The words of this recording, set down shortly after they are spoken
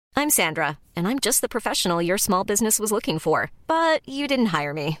I'm Sandra, and I'm just the professional your small business was looking for. But you didn't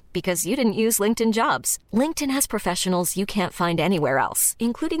hire me because you didn't use LinkedIn Jobs. LinkedIn has professionals you can't find anywhere else,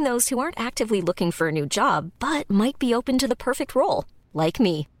 including those who aren't actively looking for a new job, but might be open to the perfect role, like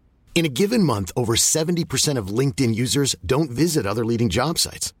me. In a given month, over 70% of LinkedIn users don't visit other leading job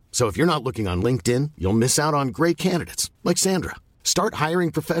sites. So if you're not looking on LinkedIn, you'll miss out on great candidates like Sandra. Start hiring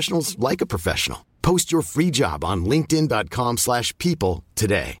professionals like a professional. Post your free job on linkedin.com/people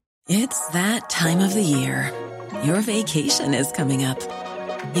today. It's that time of the year. Your vacation is coming up.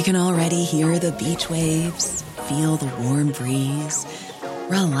 You can already hear the beach waves, feel the warm breeze,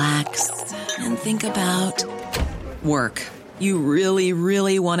 relax, and think about work. You really,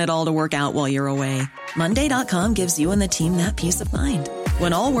 really want it all to work out while you're away. Monday.com gives you and the team that peace of mind.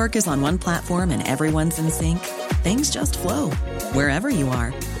 When all work is on one platform and everyone's in sync, things just flow. Wherever you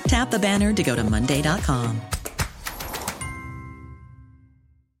are, tap the banner to go to Monday.com.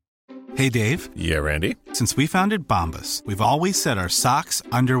 Hey, Dave. Yeah, Randy. Since we founded Bombas, we've always said our socks,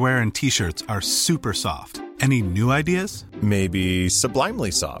 underwear, and T-shirts are super soft. Any new ideas? Maybe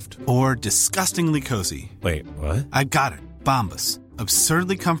sublimely soft. Or disgustingly cozy. Wait, what? I got it. Bombas.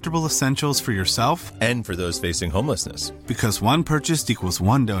 Absurdly comfortable essentials for yourself and for those facing homelessness. Because one purchased equals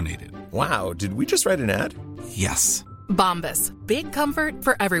one donated. Wow, did we just write an ad? Yes. Bombas. Big comfort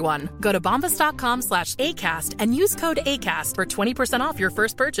for everyone. Go to bombas.com/ACAST and use code ACAST for 20% off your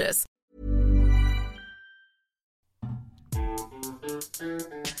first purchase.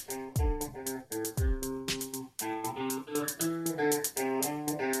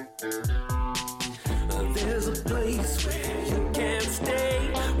 There's a place where you can't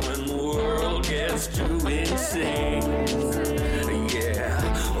stay when the world gets too insane. Yeah,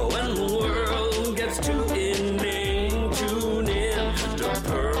 when the world gets too inane, tune in to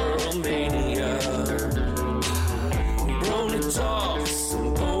Pearl Mania. Brony talks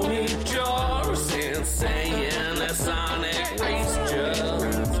and pony jars and saying that Sonic race just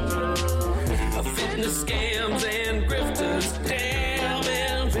fitness scams and grifters, damn,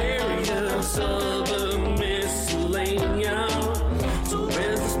 and various other miscellanea. So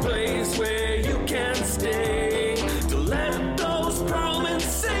there's this place where you can stay to let those pearlmen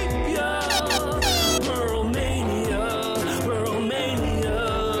save ya. Pearlmania, Pearlmania,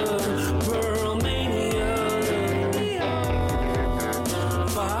 Pearlmania.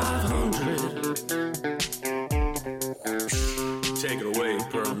 500. Take it away,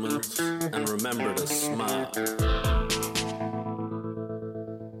 Pearlmans, and remember to smile.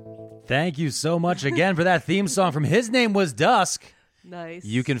 Thank you so much again for that theme song from His Name Was Dusk. Nice.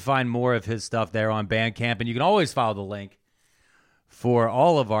 You can find more of his stuff there on Bandcamp, and you can always follow the link for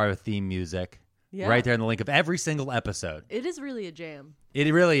all of our theme music right there in the link of every single episode. It is really a jam.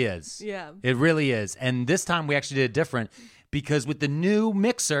 It really is. Yeah. It really is. And this time we actually did it different because with the new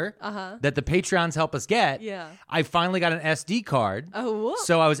mixer that the Patreons help us get, I finally got an SD card. Oh, whoa.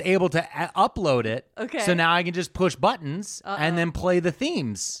 So I was able to upload it. Okay. So now I can just push buttons and then play the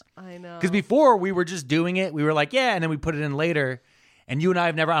themes. I know. Because before we were just doing it. We were like, yeah, and then we put it in later. And you and I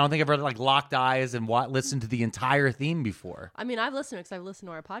have never, I don't think I've ever like locked eyes and listened to the entire theme before. I mean, I've listened because I've listened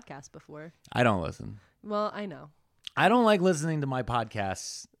to our podcast before. I don't listen. Well, I know. I don't like listening to my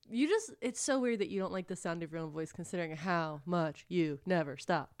podcasts. It's so weird that you don't like the sound of your own voice considering how much you never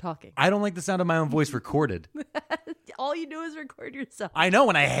stop talking. I don't like the sound of my own voice recorded. All you do is record yourself. I know,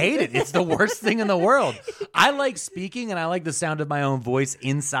 and I hate it. It's the worst thing in the world. I like speaking, and I like the sound of my own voice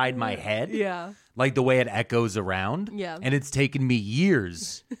inside my head. Yeah. Like the way it echoes around. Yeah. And it's taken me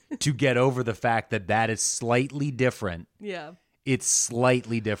years to get over the fact that is slightly different. Yeah. It's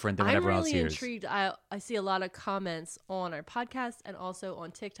slightly different than what everyone else hears. I'm really intrigued. I see a lot of comments on our podcast and also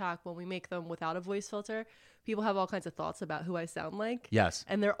on TikTok when we make them without a voice filter. People have all kinds of thoughts about who I sound like. Yes.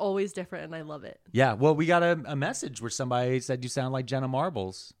 And they're always different, and I love it. Yeah. Well, we got a message where somebody said you sound like Jenna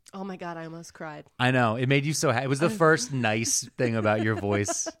Marbles. Oh, my God. I almost cried. I know. It made you so happy. It was the first nice thing about your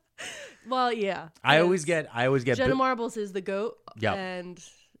voice. Well, yeah. I always get Jenna Marbles is the GOAT. Yep. And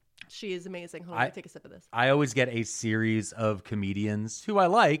she is amazing. Hold on, let me take a sip of this. I always get a series of comedians who I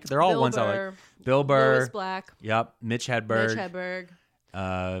like. They're all ones I like. Bill Burr. Louis Black. Yep. Mitch Hedberg.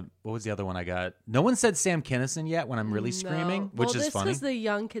 What was the other one I got? No one said Sam Kinison yet when I'm really screaming, which is funny. Well, this is the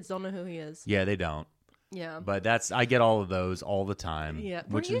young kids don't know who he is. Yeah, they don't. Yeah. But I get all of those all the time. Yeah.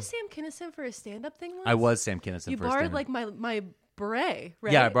 Were you Sam Kinison for a stand-up thing once? I was Sam Kinison for a stand-up. You borrowed like my beret,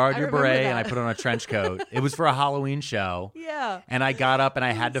 right? Yeah, I borrowed your remember beret that. and I put on a trench coat. It was for a Halloween show. Yeah. And I got up and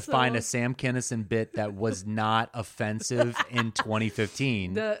I had to So- find a Sam Kinison bit that was not offensive in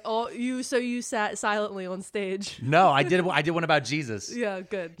 2015. You sat silently on stage. No, I did one about Jesus. Yeah,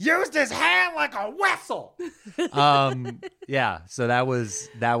 good. Used his hand like a whistle. Yeah, so that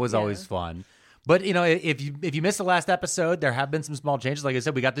was always fun. But if you missed the last episode, there have been some small changes. Like I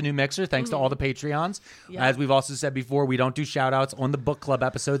said, we got the new mixer thanks to all the Patreons. Yeah. As we've also said before, we don't do shout outs on the book club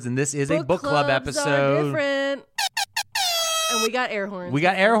episodes, and this is a book club clubs are episode. different. And we got air horns. We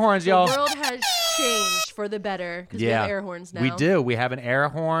got air horns, y'all. The world has changed for the better because we have air horns now. We do. We have an air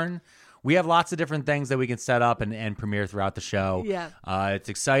horn. We have lots of different things that we can set up and premiere throughout the show. Yeah. It's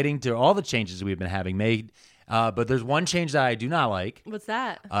exciting to all the changes we've been having made. But there's one change that I do not like. What's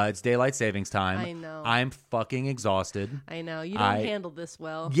that? It's daylight savings time. I know. I'm fucking exhausted. I know. You don't handle this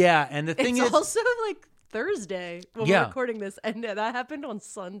well. Yeah, and the thing It's is... also like Thursday when we're recording this, and that happened on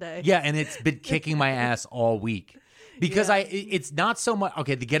Sunday. Yeah, and it's been kicking my ass all week. Because it's not so much...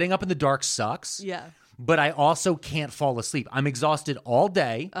 Okay, the getting up in the dark sucks. Yeah. But I also can't fall asleep. I'm exhausted all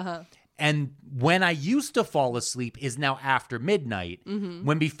day. Uh-huh. And when I used to fall asleep is now after midnight,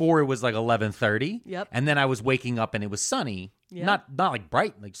 when before it was like 11:30. Yep. And then I was waking up and it was sunny. Yep. Not like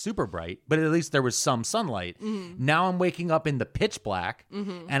bright, like super bright, but at least there was some sunlight. Now I'm waking up in the pitch black,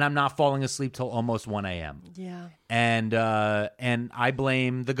 and I'm not falling asleep till almost 1 a.m. Yeah. And I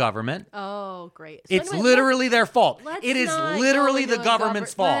blame the government. Oh, great. So It's anyway, literally their fault. let's It is not literally go the into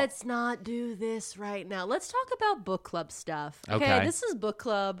government's fault. Let's not do this right now. Let's talk about book club stuff. Okay. This is book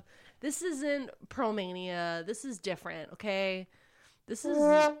club. This isn't Promania. This is different, okay? This is...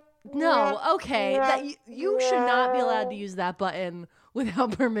 No, okay. That you should not be allowed to use that button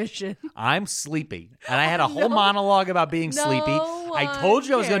without permission. I'm sleepy. And I had a whole monologue about being sleepy. I told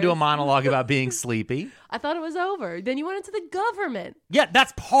you I was going to do a cares. monologue about being sleepy. I thought it was over. Then you went into the government. Yeah,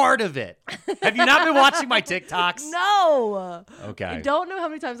 that's part of it. Have you not been watching my TikToks? No. Okay. I don't know how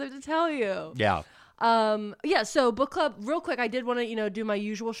many times I have to tell you. Yeah. So book club, real quick, I did want to, do my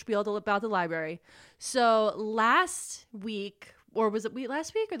usual spiel about the library. So last week, or was it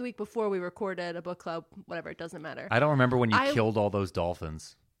last week or the week before we recorded a book club? Whatever, it doesn't matter. I don't remember when you killed all those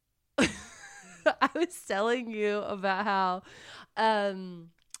dolphins. I was telling you about how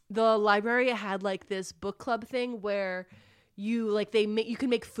the library had like this book club thing where you can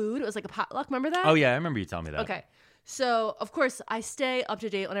make food. It was like a potluck. Remember that? Oh, yeah, I remember you telling me that. Okay. So, of course, I stay up to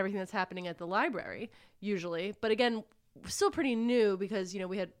date on everything that's happening at the library, usually. But again, still pretty new because,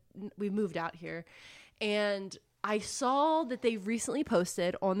 we moved out here. And I saw that they recently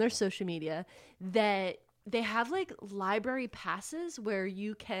posted on their social media that they have, like, library passes where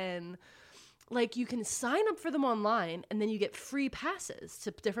you can sign up for them online and then you get free passes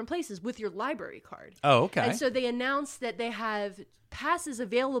to different places with your library card. Oh, okay. And so they announced that they have passes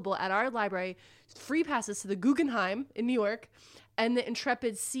available at our library, free passes to the Guggenheim in New York and the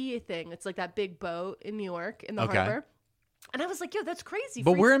Intrepid Sea thing. It's like that big boat in New York in the harbor. And I was like, yo, that's crazy.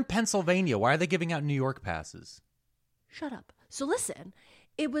 But we're in Pennsylvania. Why are they giving out New York passes? Shut up. So listen,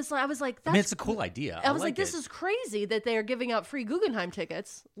 I was like, I mean, it's a cool idea. I was like, this is crazy that they are giving out free Guggenheim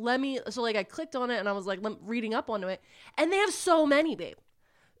tickets. I clicked on it and I was like reading up onto it. And they have so many, babe.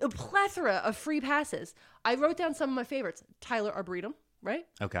 A plethora of free passes. I wrote down some of my favorites. Tyler Arboretum, right?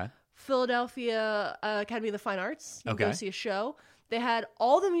 Okay. Philadelphia Academy of the Fine Arts. You can go Okay. see a show. They had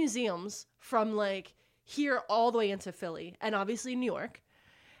all the museums from like here all the way into Philly and obviously New York.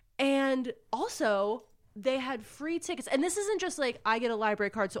 And also they had free tickets. And this isn't just like I get a library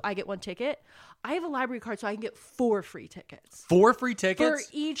card so I get one ticket. I have a library card so I can get 4 free tickets. 4 free tickets?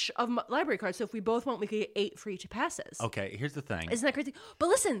 For each of my library cards. So if we both want, we could get 8 free passes. Okay, here's the thing. Isn't that crazy? But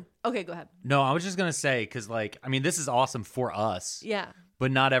listen. Okay, go ahead. No, I was just going to say, because, this is awesome for us. Yeah.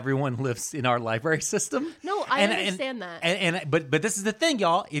 But not everyone lives in our library system. No, I understand that. But this is the thing,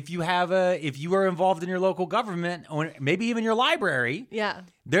 y'all. If you are involved in your local government or maybe even your library, Yeah.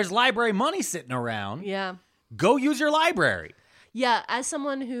 there's library money sitting around. Yeah. Go use your library. Yeah, as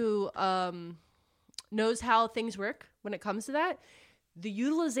someone who knows how things work when it comes to that, the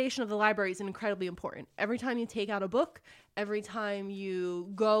utilization of the library is incredibly important. Every time you take out a book, every time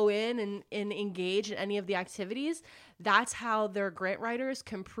you go in and engage in any of the activities, that's how their grant writers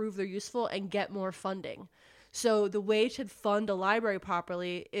can prove they're useful and get more funding. So the way to fund a library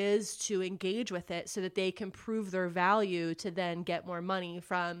properly is to engage with it so that they can prove their value to then get more money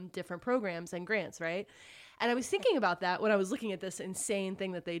from different programs and grants, right? And I was thinking about that when I was looking at this insane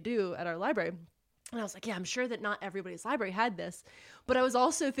thing that they do at our library. And I was like, yeah, I'm sure that not everybody's library had this. But I was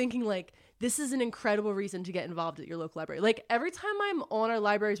also thinking, like, this is an incredible reason to get involved at your local library. Like, every time I'm on our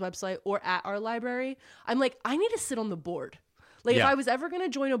library's website or at our library, I'm like, I need to sit on the board. Like, if Yeah. I was ever going to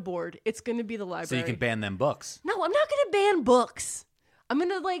join a board, it's going to be the library. So you can ban them books. No, I'm not going to ban books. I'm going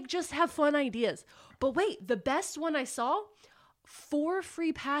to, like, just have fun ideas. But wait, the best one I saw, 4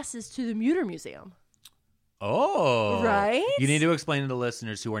 free passes to the Mutter Museum. Oh. Right? You need to explain to the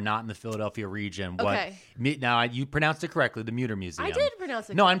listeners who are not in the Philadelphia region what. Okay. Now, you pronounced it correctly, the Mutter Museum. I did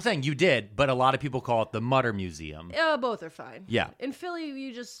pronounce it No, I'm correctly. saying you did, but a lot of people call it the Mutter Museum. Both are fine. Yeah. In Philly,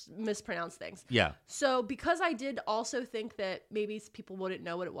 you just mispronounce things. Yeah. So because I did also think that maybe people wouldn't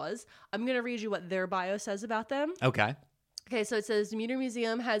know what it was, I'm going to read you what their bio says about them. Okay. Okay, so it says the Mutter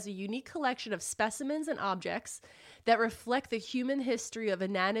Museum has a unique collection of specimens and objects that reflect the human history of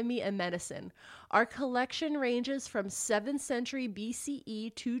anatomy and medicine. Our collection ranges from 7th century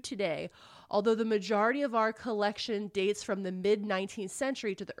BCE to today, although the majority of our collection dates from the mid-19th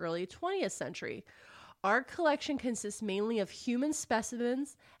century to the early 20th century. Our collection consists mainly of human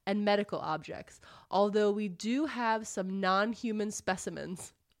specimens and medical objects, although we do have some non-human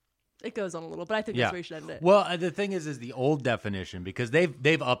specimens. It goes on a little, but I think that's where you should end it. Well, the thing is the old definition, because they've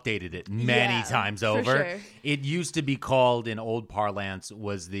updated it many times for over. sure. It used to be called, in old parlance,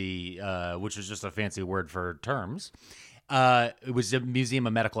 was the which was just a fancy word for terms. It was a Museum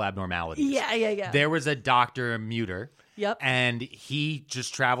of Medical Abnormalities. Yeah. There was a Dr. Mutter. Yep. And he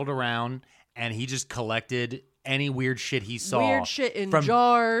just traveled around and he just collected any weird shit he saw. Weird shit in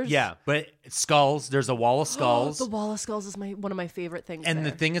jars. Yeah, but skulls. There's a wall of skulls. The Wall of Skulls is one of my favorite things. And there.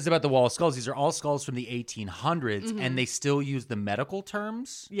 the thing is about the Wall of Skulls, these are all skulls from the 1800s, and they still use the medical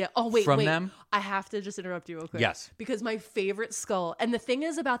terms. Yeah. Oh, wait. from them. I have to just interrupt you real quick. Yes. Because my favorite skull, and the thing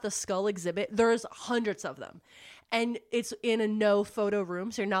is about the skull exhibit, there's hundreds of them. And it's in a no photo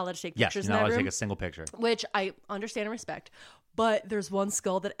room, so you're not allowed to take Yes, pictures you're in not that allowed to room. take a single picture. Which I understand and respect. But there's one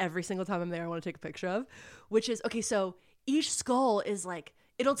skull that every single time I'm there, I want to take a picture of, which is, okay, so each skull is like,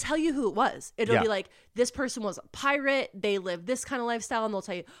 it'll tell you who it was. It'll Yeah. be like, this person was a pirate, they lived this kind of lifestyle, and they'll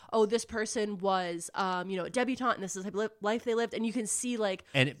tell you, oh, this person was, a debutante, and this is the type of life they lived. And you can see, like,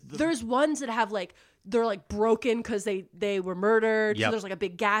 And there's ones that have, like, they're, like, broken because they were murdered. Yep. So there's, like, a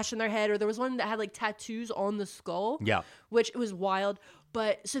big gash in their head. Or there was one that had, like, tattoos on the skull. Yeah. Which it was wild.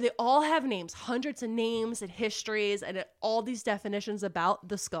 But so they all have names, hundreds of names and histories and all these definitions about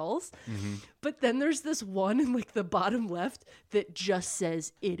the skulls. Mm-hmm. But then there's this one in like the bottom left that just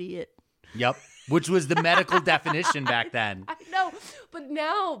says idiot. Yep. Which was the medical definition back then. I know,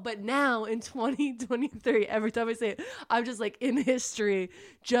 but now in 2023, every time I say it, I'm just like, in history,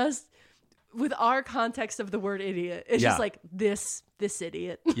 just with our context of the word idiot, it's Yeah. just like this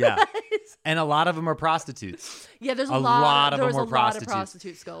idiot. Yeah. And a lot of them are prostitutes. Yeah, there's A lot of there them was were a lot of prostitutes.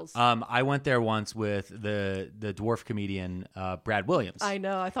 prostitute skulls. I went there once with the dwarf comedian Brad Williams. I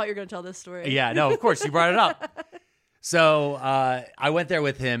know. I thought you were going to tell this story. Yeah, no, of course, you brought it up. So I went there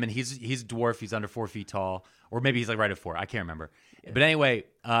with him, and he's a dwarf. He's under 4 feet tall, or maybe he's like right at 4. I can't remember. Yeah. But anyway,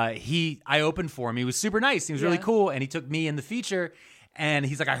 I opened for him. He was super nice. He was really cool, and he took me in the feature. And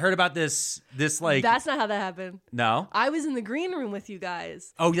he's like, I heard about this like. That's not how that happened. No? I was in the green room with you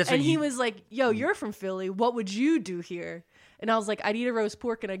guys. Oh, that's right. And he was like, yo, you're from Philly. What would you do here? And I was like, I'd eat a roast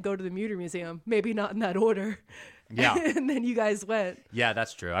pork and I'd go to the Mutter Museum. Maybe not in that order. Yeah. And then you guys went. Yeah,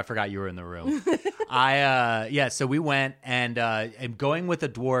 that's true. I forgot you were in the room. So we went, and going with a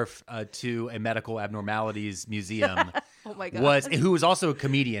dwarf to a medical abnormalities museum. Oh my God. Who was also a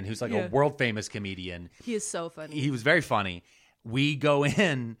comedian, who's like Yeah. a world famous comedian. He is so funny. He was very funny. We go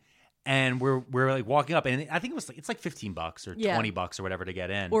in, and we're like walking up, and I think it's like $15 or Yeah. $20 or whatever to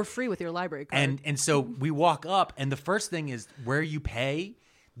get in. Or free with your library card. And so we walk up, and the first thing is where you pay,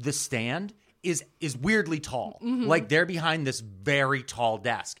 the stand is weirdly tall. Mm-hmm. Like they're behind this very tall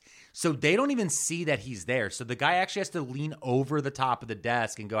desk. So they don't even see that he's there. So the guy actually has to lean over the top of the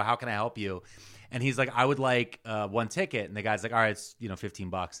desk and go, how can I help you? And he's like, I would like one ticket. And the guy's like, all right, it's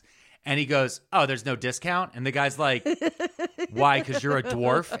 $15. And he goes, oh, there's no discount? And the guy's like, why? Because you're a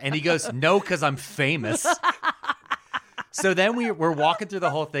dwarf? And he goes, no, because I'm famous. So then we're walking through the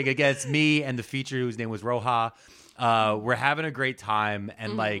whole thing. Again, it's me and the feature whose name was Roja. We're having a great time.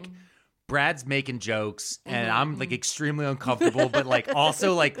 And like Brad's making jokes. And I'm like extremely uncomfortable, but like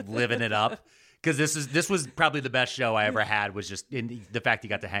also like living it up. Because this was probably the best show I ever had, was just in the fact I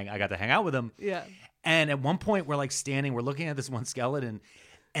got to hang out with him. Yeah. And at one point we're like standing, we're looking at this one skeleton.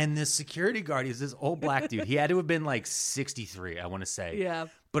 And this security guard is this old black dude. He had to have been like 63, I want to say. Yeah.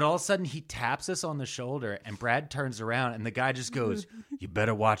 But all of a sudden, he taps us on the shoulder, and Brad turns around, and the guy just goes, you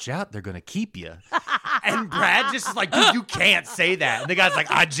better watch out. They're going to keep you. And Brad just is like, dude, you can't say that. And the guy's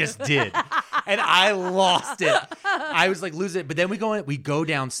like, I just did. And I lost it. I was like, lose it. But then we go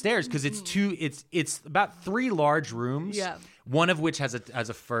downstairs, because it's about 3 large rooms. Yeah. One of which has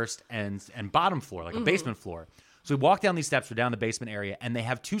a first and bottom floor, like a basement floor. So we walk down these steps, we're down the basement area, and they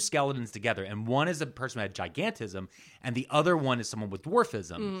have two skeletons together. And one is a person who had gigantism, and the other one is someone with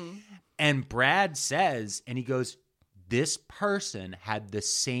dwarfism. And Brad says, and he goes, this person had the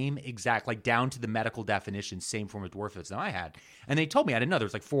same exact, like down to the medical definition, same form of dwarfism I had. And they told me, I didn't know, there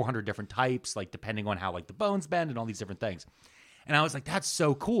was like 400 different types, like depending on how like the bones bend and all these different things. And I was like, that's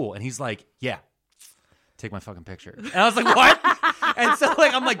so cool. And he's like, yeah, take my fucking picture. And I was like, what? And so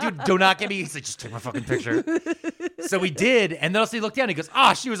like, I'm like, dude, do not get me. He's like, just take my fucking picture. So we did. And then also he looked down and he goes,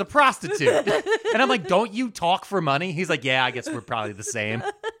 oh, she was a prostitute. And I'm like, don't you talk for money? He's like, yeah, I guess we're probably the same.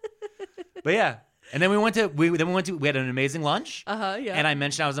 But yeah. And then we had an amazing lunch. Yeah. And I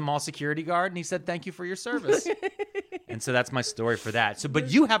mentioned I was a mall security guard and he said, thank you for your service. And so that's my story for that. So, but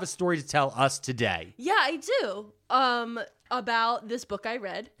you have a story to tell us today. Yeah, I do. About this book I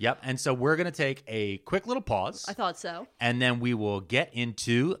read. Yep. And so we're going to take a quick little pause. I thought so. And then we will get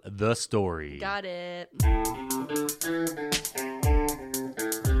into the story. Got it.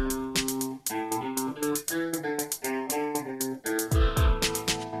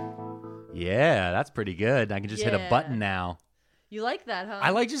 Yeah, that's pretty good. I can just hit a button now. You like that, huh? I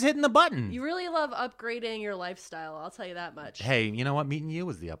like just hitting the button. You really love upgrading your lifestyle, I'll tell you that much. Hey, you know what? Meeting you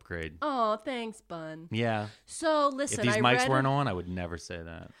was the upgrade. Oh, thanks, Bun. Yeah. So, listen, if these mics weren't on, I would never say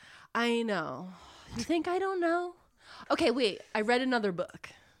that. I know. You think I don't know? Okay, wait. I read another book.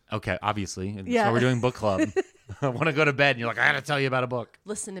 Okay, obviously. Yeah. So we're doing book club. I want to go to bed, and you're like, I got to tell you about a book.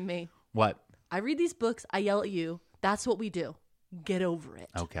 Listen to me. What? I read these books. I yell at you. That's what we do. Get over it.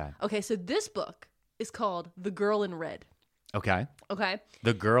 Okay. Okay, so this book is called The Girl in Red. Okay. Okay.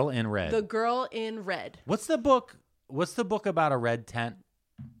 The Girl in Red. The Girl in Red. What's the book about a red tent?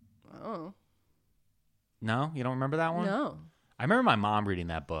 Oh. No? You don't remember that one? No. I remember my mom reading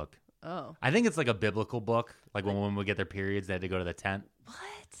that book. Oh. I think it's like a biblical book. Like when women would get their periods, they had to go to the tent. What?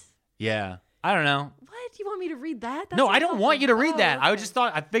 Yeah. I don't know. What? You want me to read that? No, I don't want you to read that. Okay.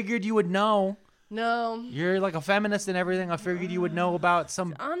 I figured you would know. No. You're like a feminist and everything. I figured you would know about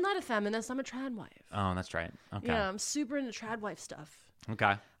some. I'm not a feminist. I'm a trad wife. Oh, that's right. Okay. Yeah, I'm super into trad wife stuff.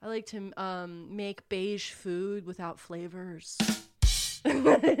 Okay. I like to make beige food without flavors.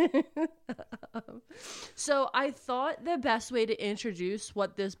 So I thought the best way to introduce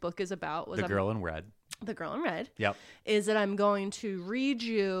what this book is about was The Girl in Red. The Girl in Red. Yep. Is that I'm going to read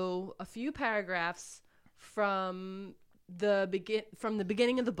you a few paragraphs from the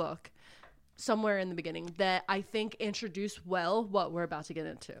beginning of the book, somewhere in the beginning, that I think introduce well what we're about to get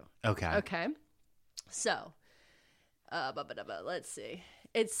into. Okay. Okay. So, let's see.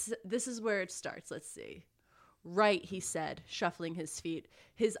 This is where it starts. Let's see. Right, he said, shuffling his feet.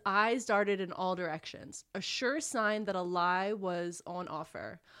 His eyes darted in all directions, a sure sign that a lie was on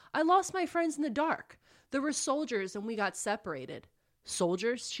offer. I lost my friends in the dark. There were soldiers and we got separated.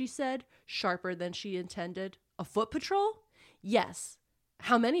 Soldiers, she said, sharper than she intended. A foot patrol? Yes.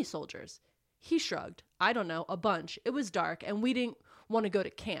 How many soldiers? He shrugged. I don't know, a bunch. It was dark and we didn't want to go to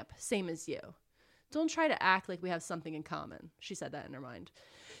camp, same as you. Don't try to act like we have something in common. She said that in her mind.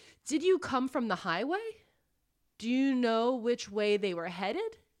 Did you come from the highway? Do you know which way they were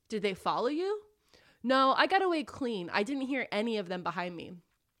headed? Did they follow you? No, I got away clean. I didn't hear any of them behind me.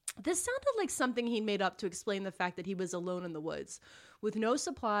 This sounded like something he made up to explain the fact that he was alone in the woods, with no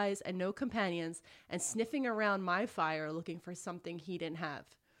supplies and no companions, and sniffing around my fire looking for something he didn't have.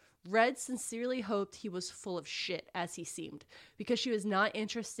 Red sincerely hoped he was full of shit, as he seemed, because she was not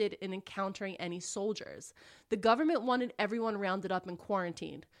interested in encountering any soldiers. The government wanted everyone rounded up and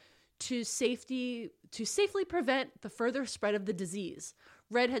quarantined to safely prevent the further spread of the disease.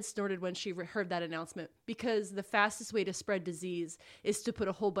 Red had snorted when she heard that announcement, because the fastest way to spread disease is to put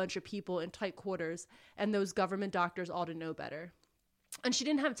a whole bunch of people in tight quarters, and those government doctors ought to know better. And she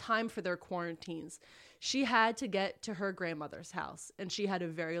didn't have time for their quarantines. She had to get to her grandmother's house, and she had a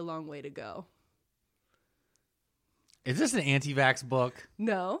very long way to go. Is this an anti-vax book?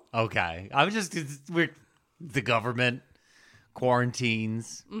 No. Okay. We're the government,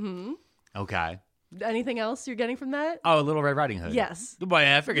 quarantines. Mm-hmm. Okay. Anything else you're getting from that? Oh, Little Red Riding Hood. Yes. Well,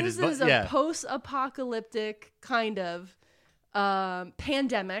 yeah, I figured this is a post-apocalyptic kind of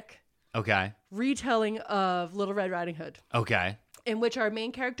pandemic. Okay. Retelling of Little Red Riding Hood. Okay. In which our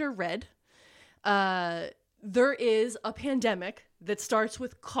main character, Red, there is a pandemic that starts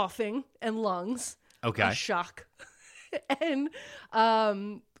with coughing and lungs. Okay. A shock. And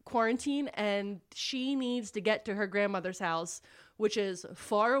quarantine, and she needs to get to her grandmother's house, which is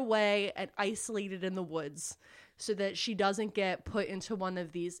far away and isolated in the woods, so that she doesn't get put into one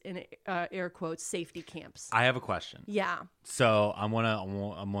of these, in air quotes, safety camps. I have a question. Yeah. So I'm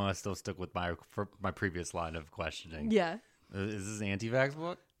gonna still stick with my previous line of questioning. Yeah. Is this an anti-vax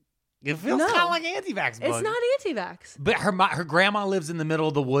book? It feels No. kind of like anti-vax book. It's not anti-vax. But her grandma lives in the middle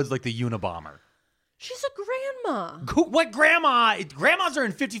of the woods like the Unabomber. She's a grandma. What grandma? Grandmas are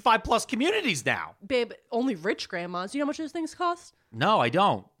in 55-plus communities now. Babe, only rich grandmas. You know how much those things cost? No, I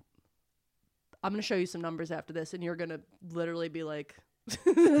don't. I'm going to show you some numbers after this, and you're going to literally be like,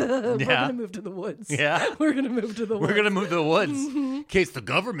 we're going to move to the woods. Yeah. We're going to move to the woods. We're going to move to the woods in case the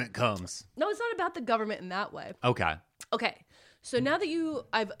government comes. No, it's not about the government in that way. Okay. Okay. So now that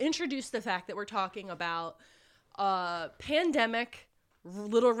I've introduced the fact that we're talking about pandemic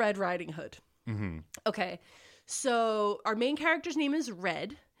Little Red Riding Hood. Mm-hmm. Okay. So our main character's name is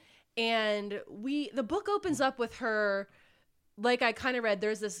Red, and the book opens up with her, like I kind of read,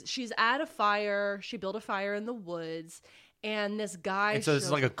 she's at a fire, she built a fire in the woods, and this guy. And so this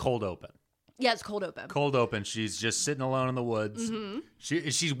is like a cold open. Yeah, it's cold open. Cold open. She's just sitting alone in the woods. Mm-hmm.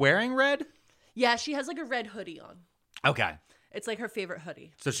 She's wearing red? Yeah, she has like a red hoodie on. Okay. It's like her favorite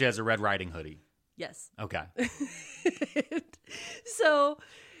hoodie. So she has a Red Riding hoodie. Yes. Okay. So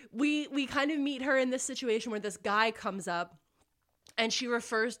we kind of meet her in this situation where this guy comes up and she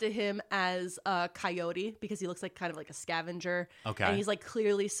refers to him as a coyote because he looks like kind of like a scavenger. Okay. And he's like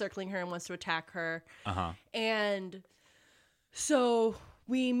clearly circling her and wants to attack her. Uh-huh. And so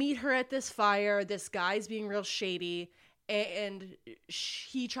we meet her at this fire. This guy's being real shady. And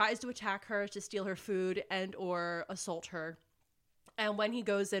he tries to attack her to steal her food and or assault her. And when he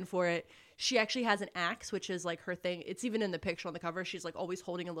goes in for it, she actually has an axe, which is like her thing. It's even in the picture on the cover. She's like always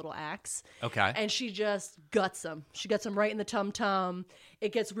holding a little axe. Okay. And she just guts him. She guts him right in the tum-tum.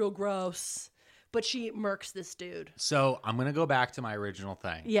 It gets real gross. But she murks this dude. So I'm going to go back to my original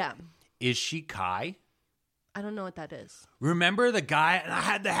thing. Yeah. Is she Kai? I don't know what that is. Remember the guy? And I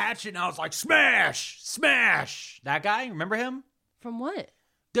had the hatchet and I was like, smash, smash. That guy? Remember him? From what?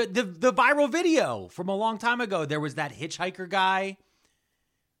 The viral video from a long time ago. There was that hitchhiker guy.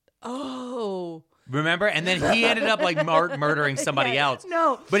 Oh. Remember? And then he ended up like murdering somebody else.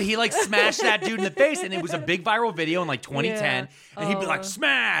 No. But he like smashed that dude in the face. And it was a big viral video in like 2010. Yeah. And he'd be like,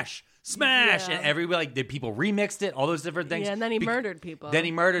 smash, smash. Yeah. And everybody, like, the people remixed it, all those different things. Yeah, and then he murdered people. Then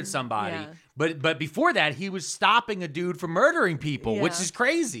he murdered somebody. Yeah. But before that, he was stopping a dude from murdering people, which Yeah. is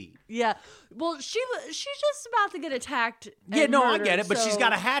crazy. Yeah. Well, she's just about to get attacked. Yeah, and no, I murdered, get it. But she's so-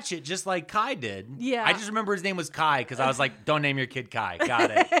 got a hatchet just like Kai did. Yeah. I just remember his name was Kai because I was like, don't name your kid Kai. Got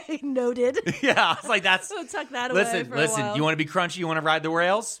it. Noted. Yeah, I was like, that's... So tuck that away Listen, for a while. you want to be crunchy? You want to ride the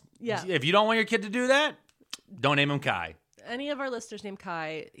rails? Yeah. If you don't want your kid to do that, don't name him Kai. Any of our listeners named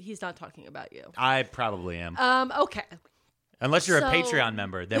Kai, he's not talking about you. I probably am. Okay. Unless you're a so- Patreon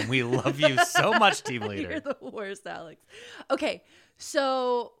member, then we love you so much, Team Leader. You're the worst, Alex. Okay,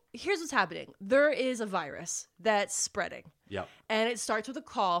 so here's what's happening. There is a virus that's spreading. Yep. And it starts with a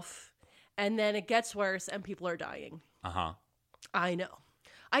cough, and then it gets worse, and people are dying. Uh-huh. I know.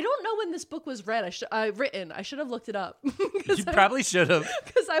 I don't know when this book was written. I should have looked it up. You probably should have.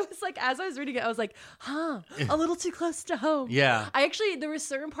 Because I was like, as I was reading it, I was like, a little too close to home. Yeah. There were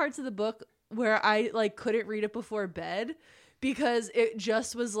certain parts of the book where I like couldn't read it before bed because it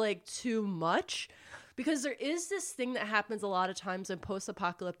just was like too much. Because there is this thing that happens a lot of times in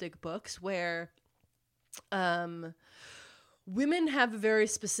post-apocalyptic books where women have a very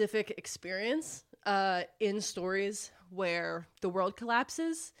specific experience in stories where the world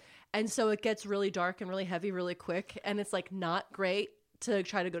collapses. And so it gets really dark and really heavy really quick. And it's like not great to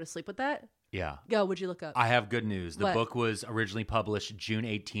try to go to sleep with that. Yeah. Go, what'd you look up? I have good news. The What? book was originally published June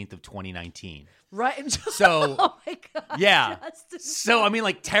 18th of 2019. Right. So, oh my God. yeah. Justin. So, I mean,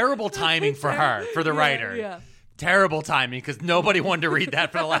 like, terrible timing for her, for the Yeah, writer. Yeah. Terrible timing because nobody wanted to read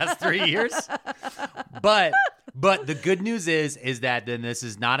that for the last 3 years. But the good news is that then this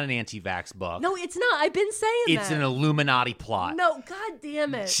is not an anti-vax book. No, it's not. I've been saying It's that. an Illuminati plot. No, God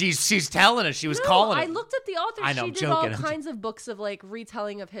damn it. She's telling us. She was No, calling I it. looked at the author. I know, She I'm did joking. all kinds of books of like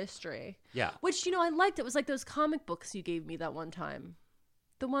retelling of history. Yeah. Which, I liked. It was like those comic books you gave me that one time.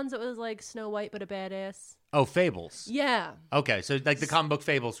 The ones that was like Snow White but a badass. Oh, Fables. Yeah. Okay, so like the comic book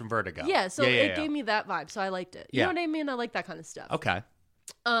Fables from Vertigo. Yeah, so it gave me that vibe, so I liked it. You Yeah. know what I mean? I like that kind of stuff. Okay.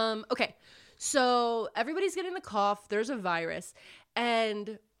 Okay. So everybody's getting the cough. There's a virus.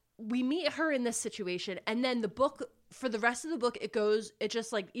 And we meet her in this situation. And then the book, for the rest of the book, it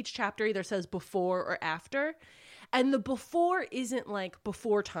just like each chapter either says before or after. And the before isn't like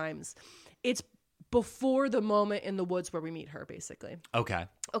before times. It's before the moment in the woods where we meet her, basically. Okay.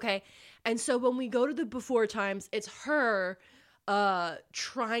 Okay. And so when we go to the before times, it's her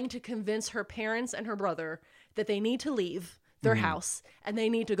trying to convince her parents and her brother that they need to leave their house and they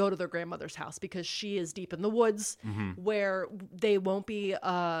need to go to their grandmother's house because she is deep in the woods where they won't be,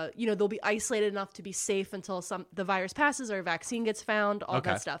 they'll be isolated enough to be safe until the virus passes or a vaccine gets found, all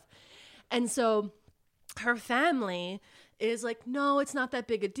Okay. that stuff. And so her family is like, no, it's not that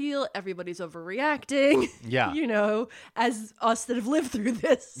big a deal. Everybody's overreacting. Yeah. You know, as us that have lived through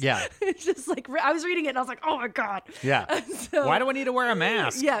this. Yeah. It's just like, I was reading it and I was like, oh my God. Yeah. So, why do I need to wear a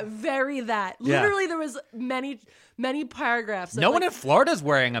mask? Yeah, very that. Yeah. Literally, there was many paragraphs. No one in Florida's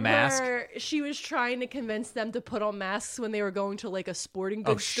wearing a mask. Where she was trying to convince them to put on masks when they were going to like a sporting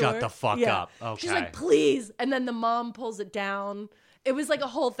goods store. Oh, shut the fuck up. Okay. She's like, please. And then the mom pulls it down. It was like a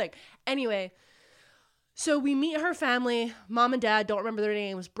whole thing. Anyway, so we meet her family. Mom and dad, don't remember their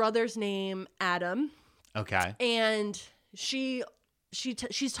names. Brother's name, Adam. Okay. And she's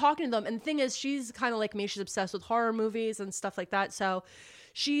talking to them. And the thing is, she's kind of like me. She's obsessed with horror movies and stuff like that. So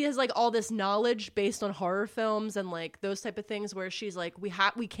she has like all this knowledge based on horror films and like those type of things where she's like, we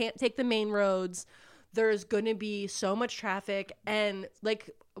can't take the main roads. There's going to be so much traffic. And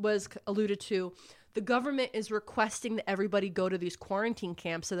like was alluded to, the government is requesting that everybody go to these quarantine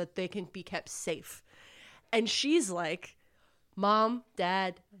camps so that they can be kept safe. And she's like, Mom,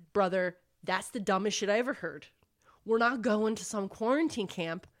 Dad, brother, that's the dumbest shit I ever heard. We're not going to some quarantine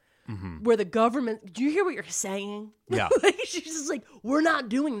camp where the government, do you hear what you're saying? Yeah. Like, she's just like, we're not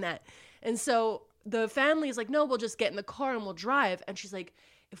doing that. And so the family is like, no, we'll just get in the car and we'll drive. And she's like,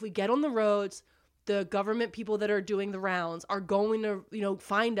 if we get on the roads, the government people that are doing the rounds are going to, you know,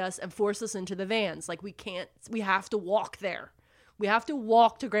 find us and force us into the vans. Like, we have to walk there. We have to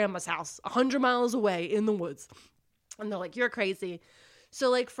walk to grandma's house 100 miles away in the woods. And they're like, you're crazy. So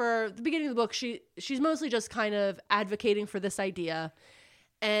like for the beginning of the book, she's mostly just kind of advocating for this idea.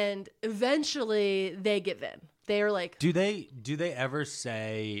 And eventually they give in. They're like, do they ever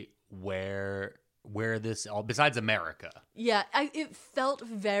say where this all besides America? Yeah, it felt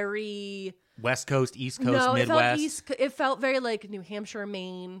very West Coast, East Coast, Midwest. It felt very like New Hampshire,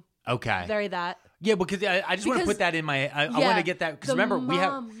 Maine. Okay. Very that. Yeah, because I just want to put that in my. I want to get that because remember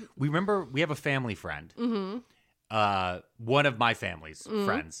we have a family friend. Mm-hmm. One of my family's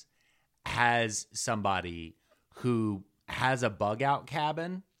friends has somebody who has a bug out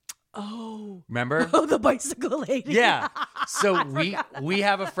cabin. Oh, remember? Oh, the bicycle lady. Yeah. So we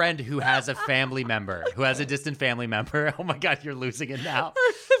have a friend who has a family member who has a distant family member. Oh my God, you're losing it now.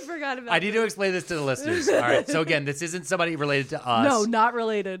 I forgot about. I need to explain this to the listeners. All right. So again, this isn't somebody related to us. No, not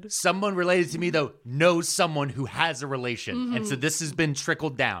related. Someone related to me though knows someone who has a relation, and so this has been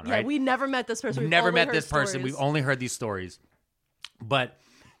trickled down. Yeah, right? we never met this person. We've never met this person. We've only heard these stories. But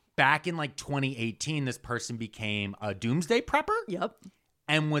back in like 2018, this person became a doomsday prepper. Yep.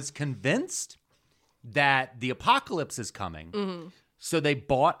 And was convinced that the apocalypse is coming. So they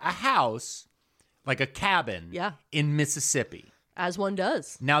bought a house, like a cabin, in Mississippi. As one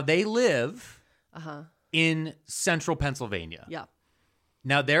does. Now they live in central Pennsylvania. Yeah.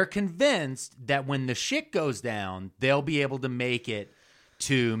 Now they're convinced that when the shit goes down, they'll be able to make it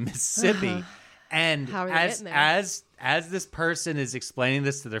to Mississippi. And how are they getting there? as this person is explaining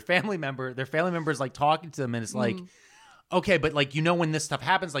this to their family member is like talking to them, and it's like, okay, but like, you know, when this stuff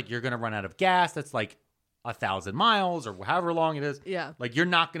happens, like you're going to run out of gas. That's like 1,000 miles or however long it is. Yeah. Like you're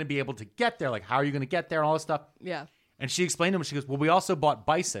not going to be able to get there. Like, how are you going to get there and all this stuff? Yeah. And she explained to him, she goes, well, we also bought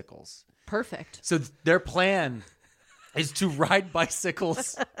bicycles. Perfect. So their plan is to ride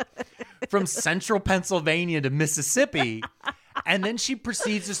bicycles from central Pennsylvania to Mississippi. And then she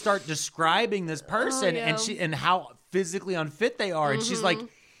proceeds to start describing this person and how physically unfit they are. And she's like,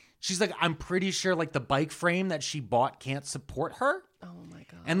 I'm pretty sure like the bike frame that she bought can't support her. Oh my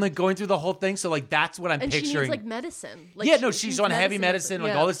God. And like going through the whole thing. So like that's what I'm picturing. She needs like medicine. Like, she's on heavy medicine,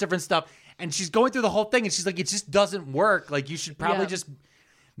 like all this different stuff. And she's going through the whole thing and she's like, it just doesn't work. Like you should probably just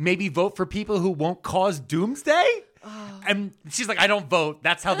maybe vote for people who won't cause doomsday. Oh. And she's like, I don't vote.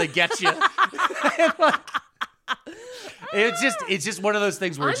 That's how they get you. It's just one of those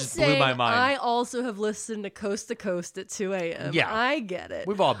things where it just blew my mind. I also have listened to Coast at 2 a.m. Yeah. I get it.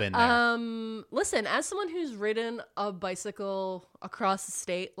 We've all been there. Listen, as someone who's ridden a bicycle across the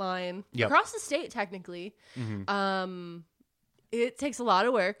state line, across the state technically, it takes a lot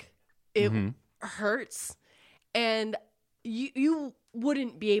of work. It hurts. And you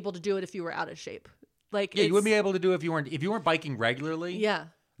wouldn't be able to do it if you were out of shape. Like you wouldn't be able to do it if you weren't biking regularly. Yeah.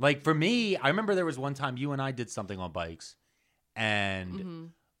 Like for me, I remember there was one time you and I did something on bikes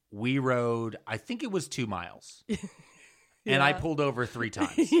and we rode, I think it was 2 miles and I pulled over 3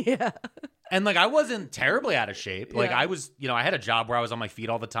 times. Yeah. And like, I wasn't terribly out of shape. Like I was, I had a job where I was on my feet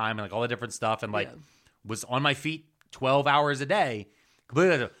all the time and like all the different stuff and like was on my feet 12 hours a day,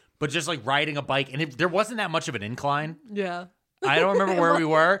 but just like riding a bike. And there wasn't that much of an incline. Yeah. I don't remember where we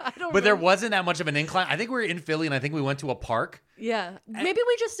were, but there wasn't that much of an incline. I think we were in Philly and I think we went to a park. Yeah. Maybe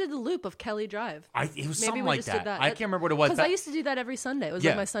we just did the loop of Kelly Drive. It was Maybe something we like just that. did that. I can't remember what it was. Because I used to do that every Sunday. It was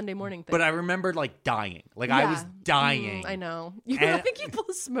like my Sunday morning thing. But I remembered like dying. Like I was dying. I know. And I think you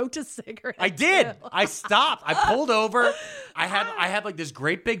both smoked a cigarette. I did. too. I stopped. I pulled over. I had like this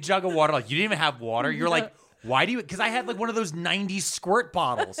great big jug of water. Like you didn't even have water. You're like, why do you? Because I had like one of those 90s squirt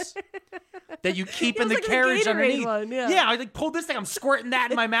bottles that you keep in the like the carriage Gatorade underneath. one, yeah. I like pulled this thing. I'm squirting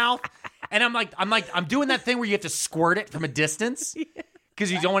that in my mouth, and I'm doing that thing where you have to squirt it from a distance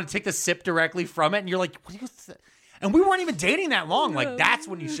because you don't want to take the sip directly from it, and you're like, what are you? And we weren't even dating that long. Like that's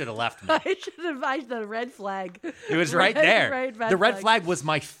when you should have left me. I should have eyed the red flag. It was right there. Red red flag was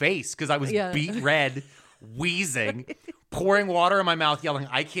my face because I was beat red, wheezing, pouring water in my mouth, yelling,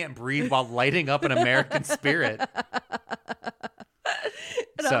 I can't breathe while lighting up an American Spirit.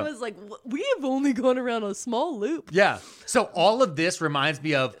 And I was like, we have only gone around a small loop. Yeah. So all of this reminds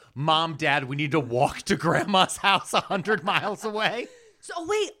me of Mom, Dad, we need to walk to Grandma's house 100 miles away. So,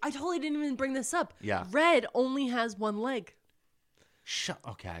 wait, I totally didn't even bring this up. Yeah. Red only has one leg.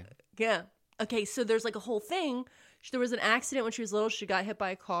 Okay. Yeah. Okay, so there's like a whole thing. There was an accident when she was little. She got hit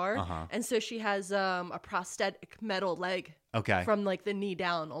by a car. And so she has a prosthetic metal leg. Okay. From like the knee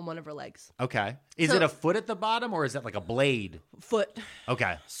down on one of her legs. Okay. Is it a foot at the bottom or is it like a blade? Foot.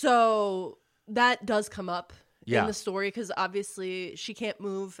 Okay. So that does come up Yeah. in the story because obviously she can't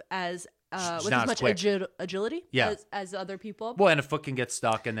move as She's with not as as much quick. agility Yeah. as other people. Well, and a foot can get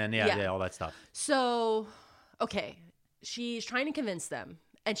stuck and then, Yeah. all that stuff. So, okay, she's trying to convince them,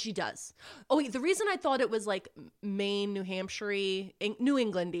 and she does. Oh, wait, the reason I thought it was like Maine, New Hampshire-y, New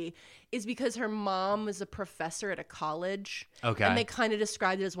England-y is because her mom was a professor at a college. Okay. And they kind of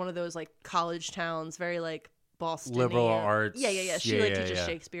described it as one of those like college towns, very like Boston. Liberal arts. Yeah. She teaches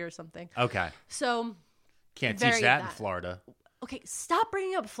Shakespeare or something. Okay. So, Can't very teach that in that. Florida. Okay, stop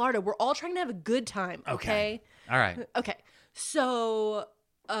bringing up Florida. We're all trying to have a good time, okay? All right. Okay, so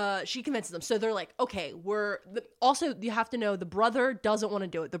she convinces them. So they're like, okay, also, you have to know, the brother doesn't want to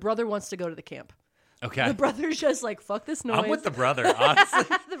do it. The brother wants to go to the camp. Okay. The brother's just like, fuck this noise. I'm with the brother, honestly.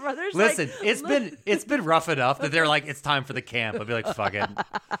 The brother's Listen, like, it's been rough enough that they're like, it's time for the camp. I'll be like, fuck it.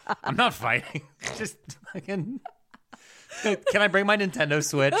 I'm not fighting. Just fucking. Can I bring my Nintendo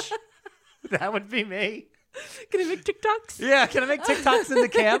Switch? That would be me. Can I make TikToks? Yeah, can I make TikToks in the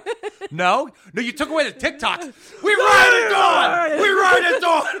camp? No, you took away the TikToks. We ride at dawn. We ride at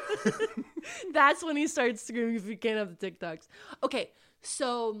dawn. That's when he starts screaming if you can't have the TikToks. Okay,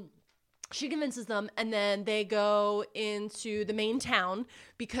 so she convinces them, and then they go into the main town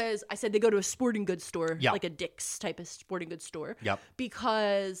because I said they go to a sporting goods store, like a Dick's type of sporting goods store. Yep.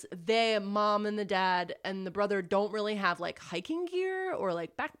 Because mom and the dad and the brother don't really have like hiking gear or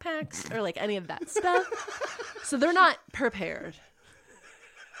like backpacks or like any of that stuff. So they're not prepared.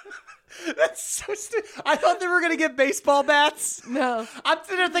 That's so stupid. I thought they were going to get baseball bats. No. I'm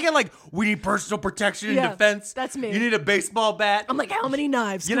sitting there thinking like, we need personal protection and defense. That's me. You need a baseball bat. I'm like, how many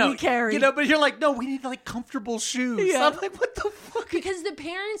knives can we carry? But you're like, no, we need like comfortable shoes. Yeah. I'm like, what the fuck? Because the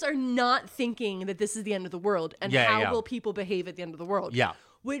parents are not thinking that this is the end of the world and how will people behave at the end of the world. Yeah.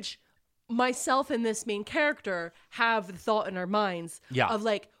 Which myself and this main character have the thought in our minds of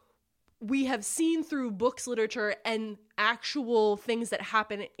like, we have seen through books, literature, and actual things that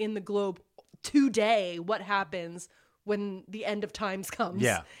happen in the globe today, what happens when the end of times comes.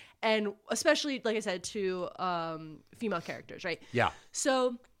 Yeah. And especially, like I said, to female characters, right? Yeah.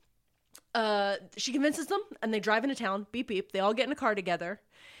 So she convinces them, and they drive into town, beep, beep. They all get in a car together.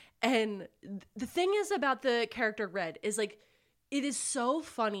 And the thing is about the character Red is like, it is so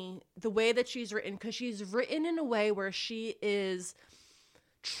funny the way that she's written, because she's written in a way where she is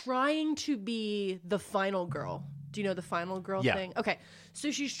trying to be the final girl. Do you know the final girl thing? Okay. So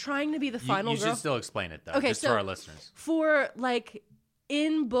she's trying to be the final girl. You should still explain it, though, okay, just so for our listeners. For, like,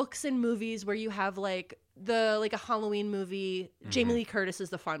 in books and movies where you have, like, a Halloween movie, Jamie Lee Curtis is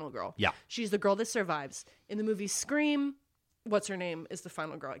the final girl. Yeah. She's the girl that survives. In the movie Scream, what's her name is the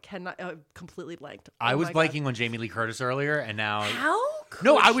final girl. I cannot, completely blanked. I was blanking on Jamie Lee Curtis earlier, and now... How?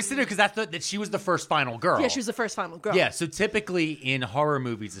 No, I was sitting there because I thought that she was the first final girl. Yeah, she was the first final girl. Yeah, so typically in horror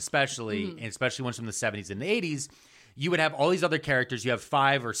movies, especially, and especially ones from the 70s and the 80s, you would have all these other characters. You have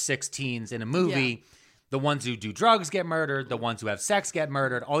 5 or 6 teens in a movie. Yeah. The ones who do drugs get murdered. The ones who have sex get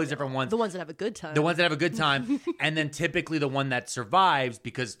murdered. All these different ones. The ones that have a good time. The ones that have a good time. And then typically the one that survives,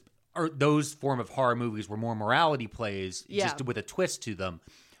 because those form of horror movies were more morality plays, just with a twist to them.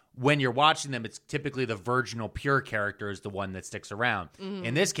 When you're watching them, it's typically the virginal, pure character is the one that sticks around.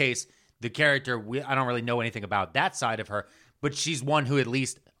 In this case, the character, I don't really know anything about that side of her, but she's one who at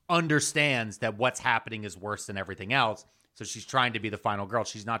least understands that what's happening is worse than everything else. So she's trying to be the final girl.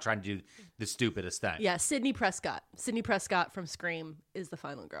 She's not trying to do the stupidest thing. Yeah, Sidney Prescott. Sidney Prescott from Scream is the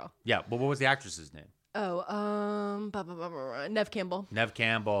final girl. Yeah, but what was the actress's name? Neve Campbell. Neve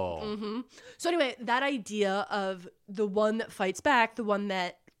Campbell. Mm-hmm. So anyway, that idea of the one that fights back, the one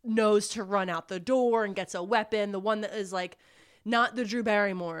that knows to run out the door and gets a weapon, the one that is like not the Drew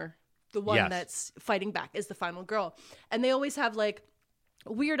Barrymore, the one that's fighting back is the final girl. And they always have like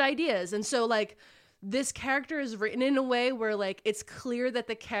weird ideas. And so like this character is written in a way where like it's clear that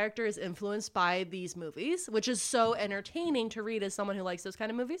the character is influenced by these movies, which is so entertaining to read as someone who likes those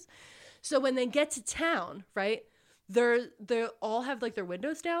kind of movies. So when they get to town, right, they all have like their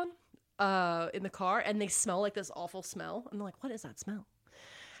windows down in the car, and they smell like this awful smell. And they're like, what is that smell?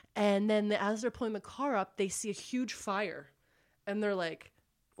 And then as they're pulling the car up, they see a huge fire. And they're like,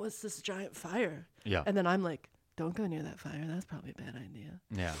 what's this giant fire? Yeah. And then I'm like, don't go near that fire. That's probably a bad idea.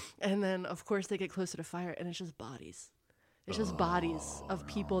 Yeah. And then, of course, they get closer to fire, and it's just bodies. It's just bodies of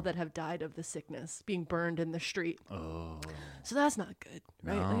people that have died of the sickness being burned in the street. Oh. So that's not good,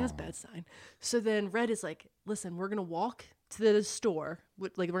 right? No. Like, that's a bad sign. So then Red is like, listen, we're going to walk to the store.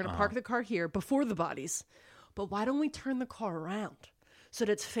 Like, we're going to park the car here before the bodies. But why don't we turn the car around so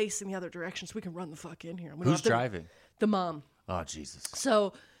that it's facing the other direction so we can run the fuck in here? Who's driving? The mom. Oh, Jesus.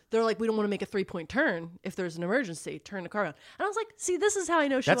 So they're like, we don't want to make a 3-point turn if there's an emergency. Turn the car around. And I was like, see, this is how I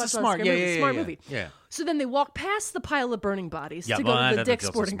know she That's watched a smart, a movie. Smart movie. Yeah. So then they walk past the pile of burning bodies to go well, to the that Dick's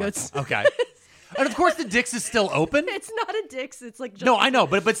feels Sporting smart. Goods. Okay. And of course, the Dick's is still open. It's not a Dick's. It's like just No, I know,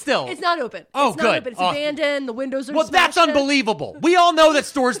 but still. It's not open. Oh, it's not good. Open. It's Oh. abandoned. The windows are Well, that's smashed in. unbelievable. We all know that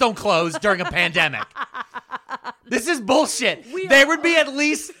stores don't close during a pandemic. This is bullshit. There would be at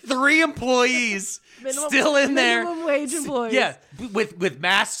least 3 employees still in there. Minimum wage employees. Yeah, with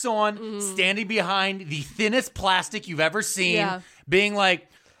masks on, standing behind the thinnest plastic you've ever seen, Yeah. being like,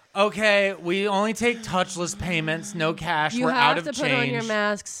 okay, we only take touchless payments, no cash, You we're have out of to change. put on your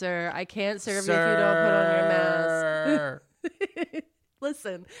mask, sir. I can't serve you if you don't put on your mask.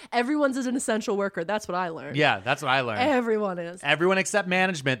 Listen, everyone's an essential worker. That's what I learned. Yeah, that's what I learned. Everyone is. Everyone except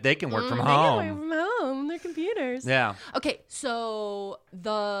management, they can work from They home. can work from home. Their computers. Yeah. Okay, so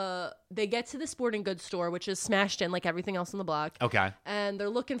they get to the sporting goods store, which is smashed in like everything else on the block. Okay. And they're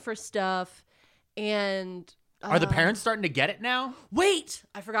looking for stuff. And Are the parents starting to get it now? wait,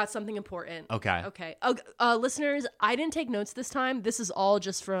 I forgot something important. Okay. Okay. Listeners, I didn't take notes this time. This is all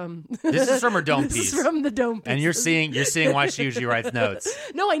just from. This is from her dome This piece. is from the dome piece. And you're seeing why she usually writes notes.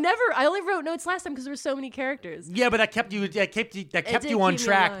 No, I only wrote notes last time because there were so many characters. Yeah, but that kept you did on keep me in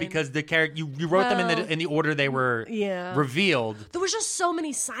track line. because the character you wrote them in the order they were revealed. There was just so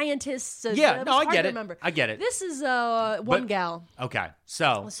many scientists. Yeah, it no, was I hard get to it. Remember. I get it. This is one gal. Okay,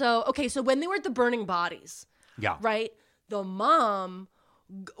 so So when they were at the burning bodies, yeah, right? The mom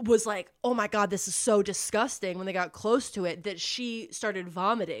was like, oh my God, this is so disgusting when they got close to it that she started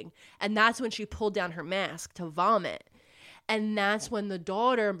vomiting. And that's when she pulled down her mask to vomit. And that's when the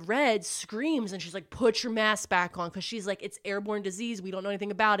daughter, Red, screams and she's like, put your mask back on. Because she's like, it's airborne disease. We don't know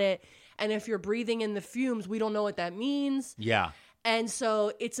anything about it. And if you're breathing in the fumes, we don't know what that means. Yeah. And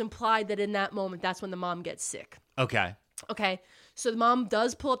so it's implied that in that moment, that's when the mom gets sick. Okay. Okay. So the mom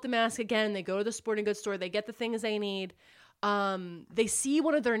does pull up the mask again. They go to the sporting goods store. They get the things they need. They see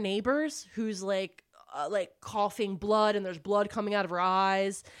one of their neighbors who's like coughing blood, and there's blood coming out of her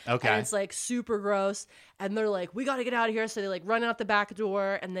eyes. Okay. And it's like super gross. And they're like, we got to get out of here. So they like run out the back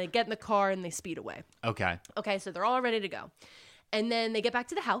door and they get in the car and they speed away. Okay. Okay. So they're all ready to go. And then they get back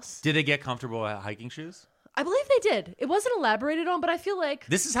to the house. Did they get comfortable hiking shoes? I believe they did. It wasn't elaborated on, but I feel like.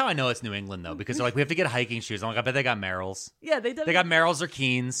 This is how I know it's New England though, because they're like, we have to get hiking shoes. I'm like, I bet they got Merrells. Yeah, they did. They got Merrells or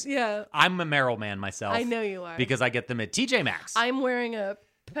Keens. Yeah. I'm a Merrell man myself. I know you are. Because I get them at TJ Maxx. I'm wearing a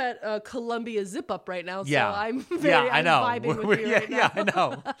pet Columbia zip up right now, so Yeah. I'm very I know. I'm vibing with you right now. Yeah, I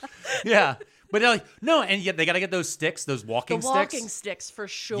know. Yeah. But they're like, no, and yet they got to get those sticks, those walking The sticks. walking sticks for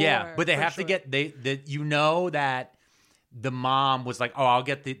sure. Yeah, but they for have sure. to get that the mom was like, oh, I'll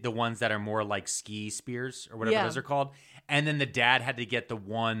get the ones that are more like ski spears or whatever Yeah. those are called. And then the dad had to get the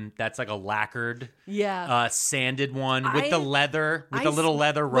one that's like a lacquered, sanded one with the leather, with the little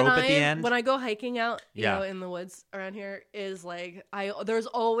leather rope at the end. When I go hiking out, you Yeah. know, in the woods around here, is like there's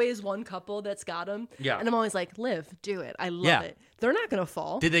always one couple that's got them. Yeah. And I'm always like, Liv, do it. I love Yeah. it. They're not gonna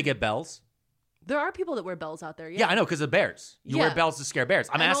fall. Did they get bells? There are people that wear bells out there. Yeah, I know, because of bears. You wear Yeah. bells to scare bears.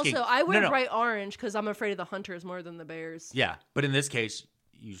 I'm and asking. Also, I wear no. bright orange because I'm afraid of the hunters more than the bears. Yeah, but in this case,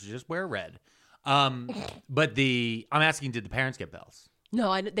 you should just wear red. But I'm asking, did the parents get bells?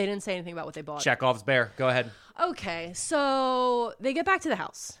 No, they didn't say anything about what they bought. Chekhov's bear. Go ahead. Okay, so they get back to the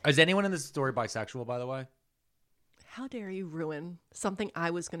house. Is anyone in this story bisexual, by the way? How dare you ruin something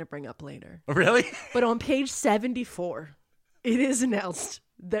I was going to bring up later? Really? But on page 74, it is announced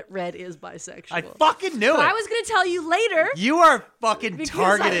that Red is bisexual. I fucking knew but it. I was going to tell you later. You are fucking Because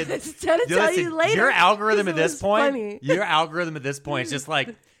targeted. I was going to tell you later. Your algorithm at because this it was point. funny. Your algorithm at this point is just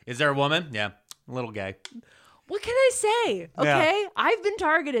like, is there a woman? Yeah, a little gay. What can I say? Okay, I've been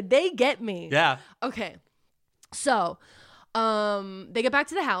targeted. They get me. Yeah. Okay. So, they get back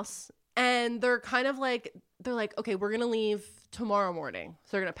to the house and they're kind of like, okay, we're going to leave tomorrow morning. So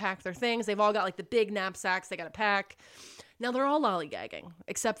they're going to pack their things. They've all got like the big knapsacks they got to pack. Now they're all lollygagging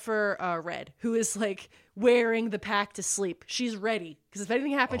except for Red, who is like wearing the pack to sleep. She's ready because if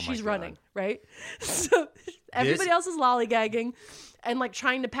anything happens, she's running, right? So everybody else is lollygagging and like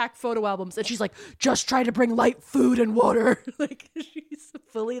trying to pack photo albums. And she's like, just try to bring light food and water. Like she's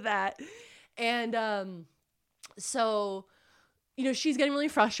fully that. And, so, you know, she's getting really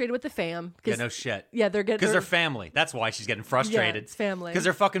frustrated with the fam. Yeah, no shit. Yeah, they're getting... Because they're family. That's why she's getting frustrated. Yeah, it's family. Because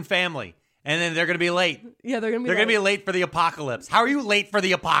they're fucking family. And then they're going to be late. Yeah, they're going to be They're going to be late for the apocalypse. How are you late for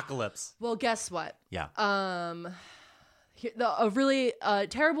the apocalypse? Well, guess what? Yeah. A really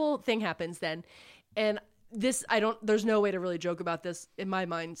terrible thing happens then. And this, there's no way to really joke about this in my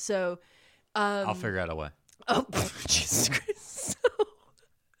mind. So... I'll figure out a way. Oh, Jesus Christ.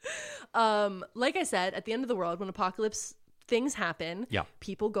 Like I said, at the end of the world, when apocalypse things happen,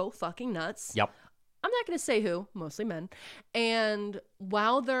 people go fucking nuts. Yep. I'm not going to say who, mostly men. And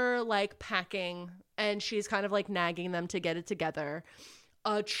while they're like packing and she's kind of like nagging them to get it together,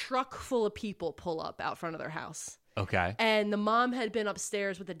 a truck full of people pull up out front of their house. Okay. And the mom had been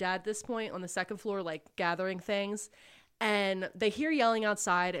upstairs with the dad at this point on the second floor, like gathering things. And they hear yelling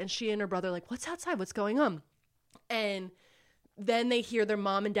outside and she and her brother are like, what's outside? What's going on? And then they hear their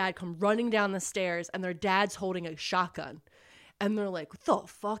mom and dad come running down the stairs and their dad's holding a shotgun. And they're like, what the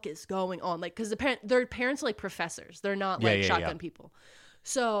fuck is going on? Like, because their parents are like professors. They're not like shotgun people.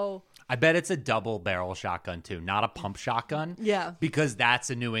 So I bet it's a double barrel shotgun too, not a pump shotgun. Yeah. Because that's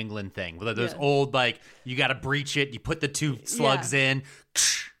a New England thing. Those old, like, you got to breach it. You put the two slugs in.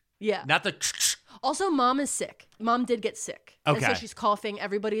 Yeah. Not the... Also, mom is sick. Mom did get sick. Okay. And so she's coughing.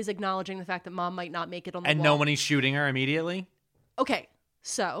 Everybody's acknowledging the fact that mom might not make it on the wall. And nobody's shooting her immediately? Okay.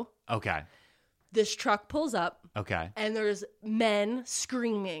 So. Okay. This truck pulls up. Okay. And there's men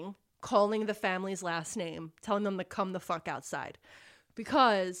screaming, calling the family's last name, telling them to come the fuck outside.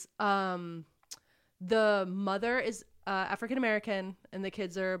 Because the mother is African American and the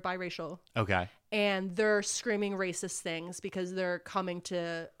kids are biracial. Okay. And they're screaming racist things because they're coming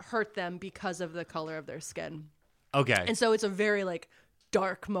to hurt them because of the color of their skin. Okay. And so it's a very like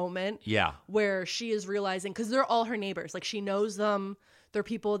dark moment. Yeah. Where she is realizing, because they're all her neighbors. Like she knows them. They're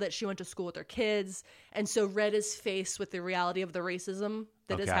people that she went to school with their kids. And so Red is faced with the reality of the racism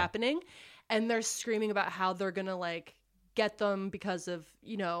that is happening. And they're screaming about how they're going to like get them because of,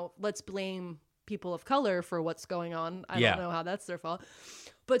 you know, let's blame people of color for what's going on. I don't know how that's their fault.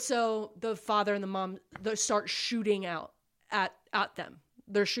 But so the father and the mom, they start shooting out at them.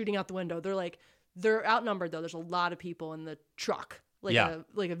 They're shooting out the window. They're outnumbered though. There's a lot of people in the truck, like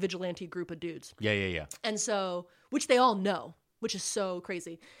a vigilante group of dudes. Yeah. And so, which they all know, which is so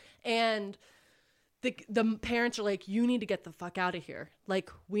crazy. And the parents are like, you need to get the fuck out of here. Like,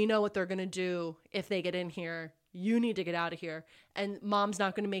 we know what they're going to do if they get in here. You need to get out of here. And mom's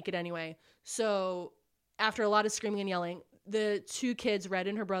not going to make it anyway. So after a lot of screaming and yelling, the two kids, Red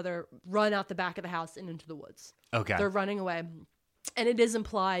and her brother, run out the back of the house and into the woods. Okay. They're running away. And it is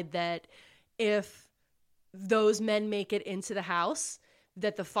implied that if those men make it into the house,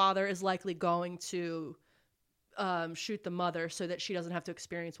 that the father is likely going to shoot the mother so that she doesn't have to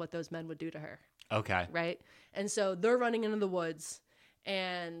experience what those men would do to her. Okay. Right? And so they're running into the woods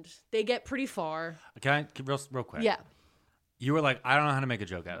and they get pretty far. Can I, real quick? Yeah. You were like, I don't know how to make a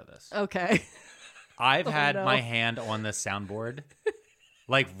joke out of this. Okay. I've had my hand on the soundboard,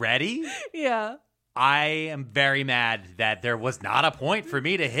 like ready. Yeah. I am very mad that there was not a point for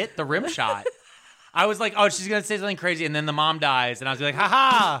me to hit the rim shot. I was like, oh, she's going to say something crazy, and then the mom dies, and I was like,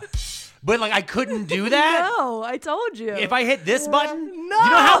 ha-ha. But, like, I couldn't do that. No, I told you. If I hit this button, you know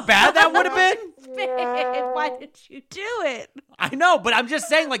how bad that would have been? Why did you do it? I know, but I'm just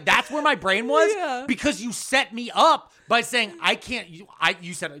saying, like, that's where my brain was because you set me up by saying, I can't,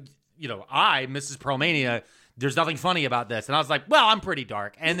 you said, you know, Mrs. Pearlmania, there's nothing funny about this. And I was like, well, I'm pretty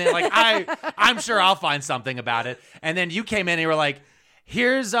dark. And then, like, I'm sure I'll find something about it. And then you came in and you were like,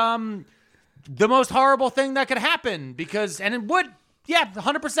 here's the most horrible thing that could happen because, and it would,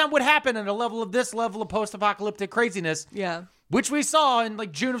 100% would happen at a level of this level of post-apocalyptic craziness. Yeah. Which we saw in,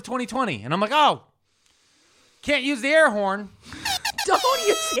 like, June of 2020. And I'm like, oh, can't use the air horn. Don't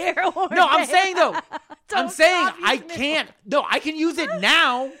use the air horn. No, I'm saying, though. I'm saying I can't. No, I can use it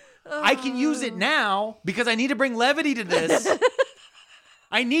now. I can use it now because I need to bring levity to this.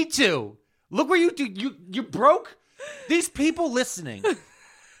 I need to. Look where you do. You broke. These people listening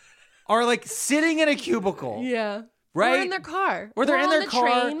are like sitting in a cubicle. Yeah. Right? Or in their car. Or they're in their on the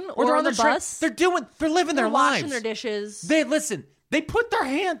car. train, Or they're on the bus. They're living their washing lives. their dishes. They put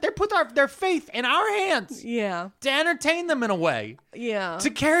their faith in our hands. Yeah. To entertain them in a way. Yeah. To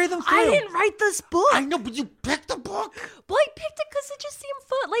carry them through. I didn't write this book. I know, but you picked the book. Well, I picked it because it just seemed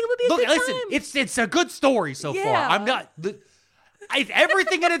fun. Like, it would be a good time. It's a good story so far. Yeah. I'm not...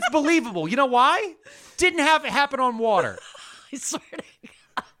 everything in it's believable. You know why? Didn't have it happen on water. I swear to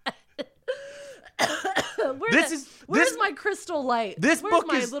God. Where's my crystal light? Where's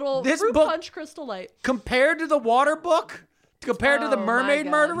my little fruit punch crystal light? Compared to the water book, compared to the Mermaid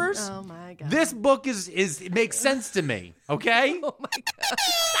Murderers, oh my God, this book it makes sense to me. Okay. Oh my God!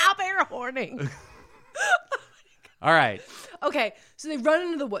 Stop air horning. All right. Okay, so they run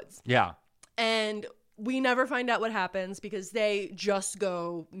into the woods. Yeah. And we never find out what happens because they just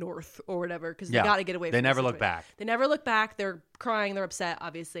go north or whatever because they got to get away from They never this look situation. back. They never look back. They're crying. They're upset,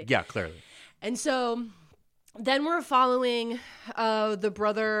 obviously. Yeah, clearly. And so then we're following the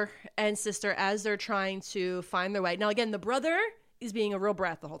brother and sister as they're trying to find their way. Now, again, the brother is being a real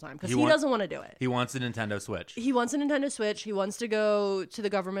brat the whole time because he doesn't want to do it. He wants a Nintendo Switch. He wants a Nintendo Switch. He wants to go to the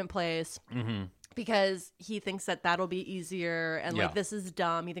government place. Mm-hmm. Because he thinks that that'll be easier and like this is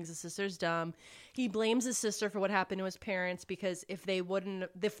dumb. He thinks his sister's dumb. He blames his sister for what happened to his parents because if they would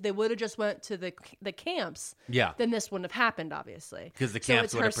have just went to the camps, then this wouldn't have happened, obviously. Because the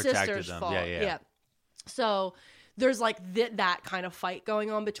camps would have protected them. Fault. Yeah. So there's like that kind of fight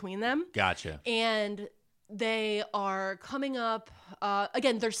going on between them. Gotcha. And they are coming up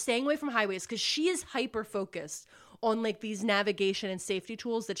again. They're staying away from highways because she is hyper focused on like these navigation and safety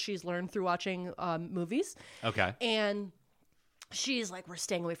tools that she's learned through watching movies. Okay. And she's like, we're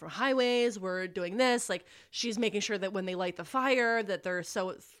staying away from highways. We're doing this. Like she's making sure that when they light the fire that they're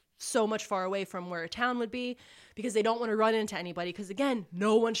so much far away from where a town would be because they don't want to run into anybody. Because again,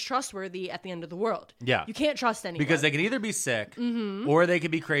 no one's trustworthy at the end of the world. Yeah. You can't trust anyone. Because they can either be sick or they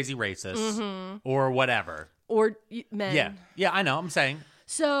could be crazy racist or whatever. Or men. Yeah. Yeah, I know. I'm saying.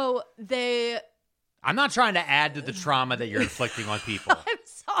 So I'm not trying to add to the trauma that you're inflicting on people. I'm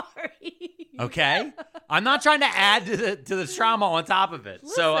sorry. Okay? I'm not trying to add to the trauma on top of it.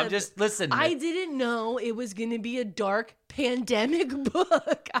 So I'm just listening. I didn't know it was going to be a dark pandemic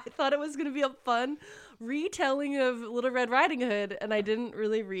book. I thought it was going to be a fun retelling of Little Red Riding Hood, and I didn't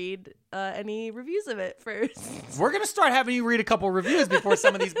really read any reviews of it first. We're going to start having you read a couple reviews before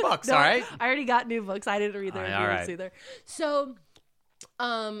some of these books, No, all right? I already got new books. I didn't read the reviews right. either. So...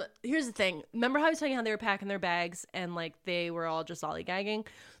 here's the thing. Remember how I was telling you how they were packing their bags and like they were all just lollygagging?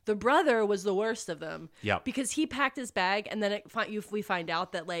 The brother was the worst of them. Yeah. Because he packed his bag and then we find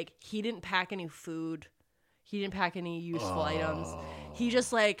out that like he didn't pack any food. He didn't pack any useful items. He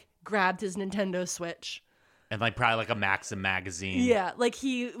just like grabbed his Nintendo Switch. And like probably like a Maxim magazine. Yeah. Like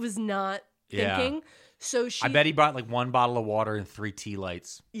he was not thinking. So I bet he brought like one bottle of water and 3 tea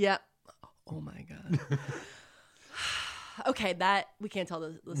lights. Yeah. Oh my God. Okay, that we can't tell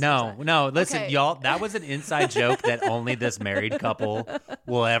the listeners. No, listen, Okay. y'all, that was an inside joke that only this married couple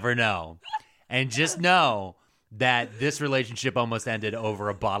will ever know. And just know that this relationship almost ended over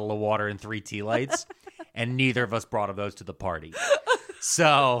a bottle of water and 3 tea lights, and neither of us brought those to the party.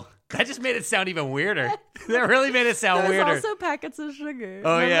 So that just made it sound even weirder. That really made it sound There's weirder. also packets of sugar.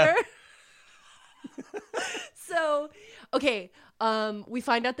 Oh, remember? yeah. So, okay, we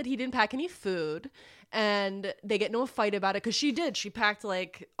find out that he didn't pack any food. And they get into a fight about it because she did. She packed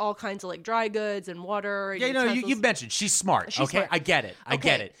like all kinds of like dry goods and water. Yeah, you mentioned she's smart. She's okay, smart. I get it. I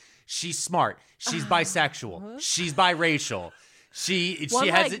get Okay. it. She's smart. She's bisexual. She's biracial. She One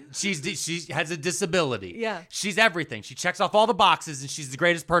has leg. she has a disability. Yeah. She's everything. She checks off all the boxes, and she's the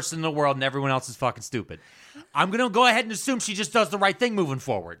greatest person in the world, and everyone else is fucking stupid. I'm gonna go ahead and assume she just does the right thing moving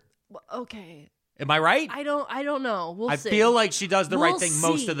forward. Okay. Am I right? I don't know. We'll I see. feel like she does the right We'll thing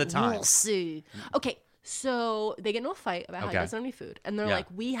most see. of the time. We'll see. Okay. So they get into a fight about how he Okay. doesn't have any food. And they're Yeah. like,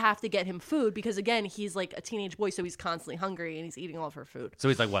 we have to get him food because, again, he's like a teenage boy, so he's constantly hungry and he's eating all of her food. So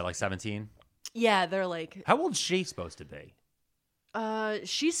he's like what, like 17? Yeah, they're like, How old's she supposed to be?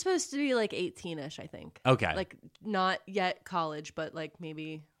 she's supposed to be like 18-ish, I think. Okay. Like not yet college, but like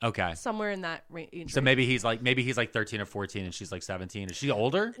maybe Okay. somewhere in that range. So maybe he's like 13 or 14 and she's like 17. Is she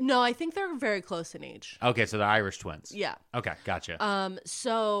older? No, I think they're very close in age. Okay, so they're Irish twins. Yeah. Okay, gotcha.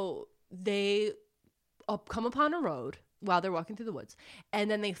 So they come upon a road while they're walking through the woods, and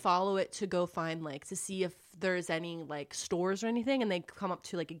then they follow it to go find like to see if there's any like stores or anything, and they come up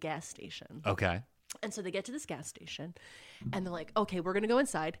to like a gas station. Okay. And so they get to this gas station and they're like, okay, we're going to go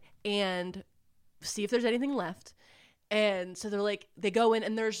inside and see if there's anything left. And so they're like, they go in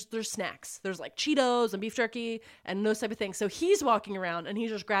and there's snacks. There's like Cheetos and beef jerky and those type of things. So he's walking around and he's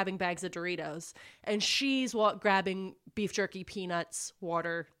just grabbing bags of Doritos. And she's grabbing beef jerky, peanuts,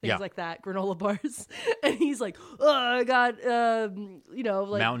 water, things like that, granola bars. And he's like, oh, I got,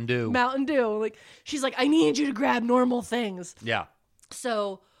 like Mountain Dew. Mountain Dew. Like, she's like, I need you to grab normal things. Yeah.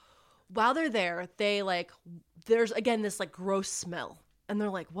 So while they're there, there's again this like gross smell. And they're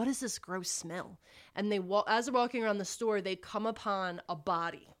like, what is this gross smell? And as they're walking around the store, they come upon a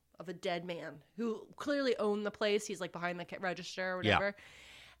body of a dead man who clearly owned the place. He's like behind the register or whatever.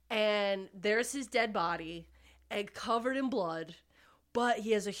 Yeah. And there's his dead body and covered in blood, but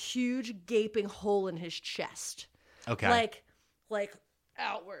he has a huge gaping hole in his chest. Okay. Like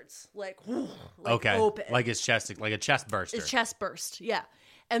outwards, like okay, open. Like his chest, like a chest burster. His chest burst, yeah.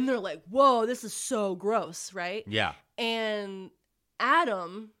 And they're like, whoa, this is so gross, right? Yeah. And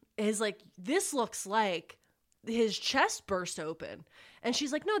Adam is like, this looks like his chest burst open. And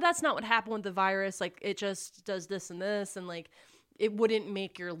she's like, no, that's not what happened with the virus. Like, it just does this and this. And like, it wouldn't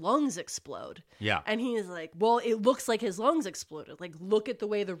make your lungs explode. Yeah. And he's like, well, it looks like his lungs exploded. Like, look at the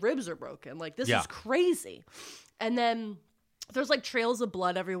way the ribs are broken. Like, this is crazy. And then there's like trails of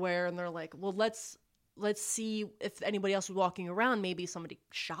blood everywhere. And they're like, well, let's see if anybody else was walking around. Maybe somebody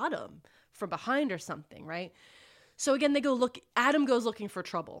shot him from behind or something, right? So again, they go look. Adam goes looking for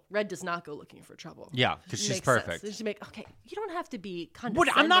trouble. Red does not go looking for trouble. Yeah, because she's perfect. Okay, you don't have to be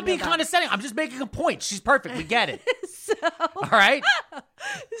condescending. I'm not being condescending. I'm just making a point. She's perfect. We get it. All right.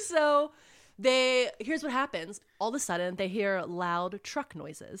 So here's what happens. All of a sudden, they hear loud truck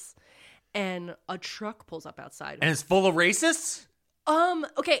noises, and a truck pulls up outside. And it's full of racists?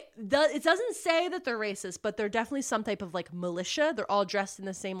 Okay, it doesn't say that they're racist, but they're definitely some type of like militia. They're all dressed in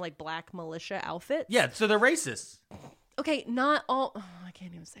the same like black militia outfits. Yeah, so they're racist. Okay, not all. Oh, I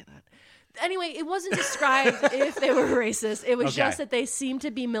can't even say that. Anyway, it wasn't described if they were racist. It was just that they seemed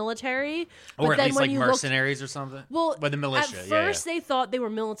to be military. Or at least like mercenaries or something. Well, the militia. At first they thought they were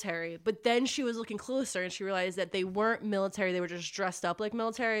military, but then she was looking closer and she realized that they weren't military. They were just dressed up like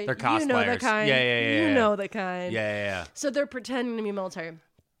military. They're cosplayers. You know the kind. Yeah. You know the kind. Yeah. So they're pretending to be military.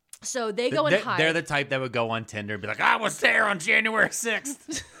 So they go and hide. They're the type that would go on Tinder and be like, I was there on January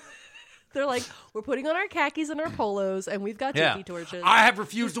 6th. They're like, we're putting on our khakis and our polos, and we've got tiki torches. I have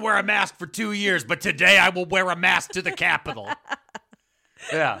refused to wear a mask for 2 years, but today I will wear a mask to the Capitol.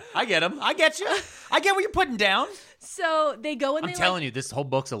 Yeah, I get him. I get you. I get what you're putting down. So they go and I'm telling you, this whole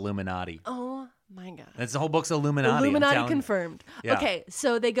book's Illuminati. Oh my god, the whole book's Illuminati. Illuminati confirmed. Yeah. Okay,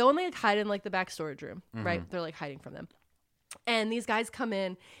 so they go and they hide in like the back storage room, right? They're like hiding from them, and these guys come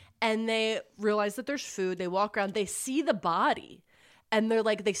in and they realize that there's food. They walk around. They see the body. And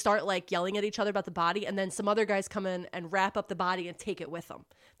they start like yelling at each other about the body. And then some other guys come in and wrap up the body and take it with them.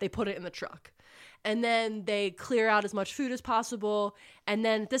 They put it in the truck. And then they clear out as much food as possible. And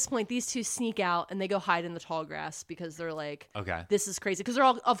then at this point, these two sneak out and they go hide in the tall grass because they're like, okay, this is crazy. Because they're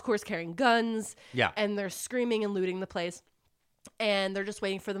all, of course, carrying guns. Yeah. And they're screaming and looting the place. And they're just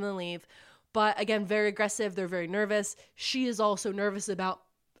waiting for them to leave. But again, very aggressive. They're very nervous. She is also nervous about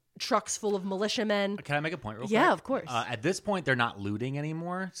trucks full of militiamen. Can I make a point real quick? Yeah, of course. At this point, they're not looting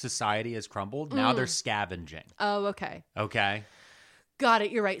anymore. Society has crumbled. Now they're scavenging. Oh, okay. Okay. Got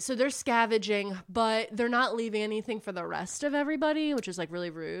it. You're right. So they're scavenging, but they're not leaving anything for the rest of everybody, which is like really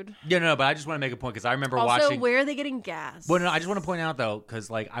rude. Yeah, no, but I just want to make a point because I remember also, watching. where are they getting gas? Well, no, I just want to point out though,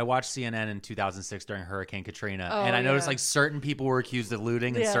 because like I watched CNN in 2006 during Hurricane Katrina, and I noticed like certain people were accused of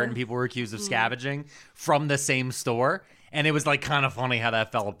looting and certain people were accused of scavenging from the same store. And it was like kind of funny how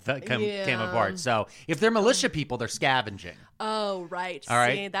that came apart. So if they're militia people, they're scavenging. Oh, right. All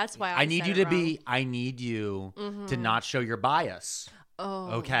right. See, that's why I need you to be. I need you to not show your bias.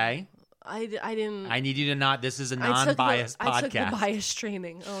 Oh. Okay. I didn't. I need you to not. This is a non-biased podcast. I took the bias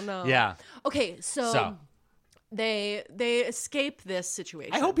training. Oh no. Yeah. Okay, so they escape this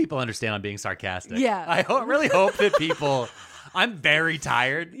situation. I hope people understand I'm being sarcastic. Yeah. I really hope that people. I'm very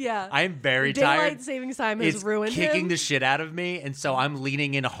tired. Yeah. I'm very Daylight tired. Daylight saving time has ruined kicking him. the shit out of me, and so I'm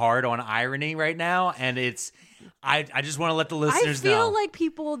leaning in hard on irony right now, and it's. I just want to let the listeners know. I feel like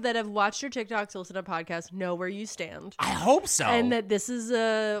people that have watched your TikToks, listen to podcasts, know where you stand. I hope so. And that this is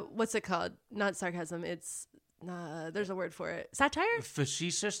what's it called? Not sarcasm. It's there's a word for it. Satire?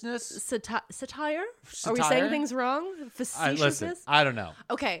 Facetiousness? Satire? Are we saying things wrong? Facetiousness? Listen, I don't know.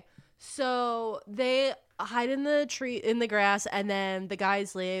 Okay. So they hide in the grass, and then the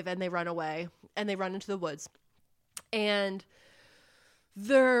guys leave and they run away and they run into the woods. And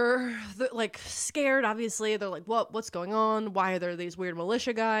they're like scared, obviously. They're like, what's going on? Why are there these weird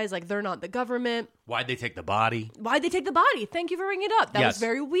militia guys? Like, they're not the government. Why'd they take the body? Why'd they take the body? Thank you for bringing it up. That was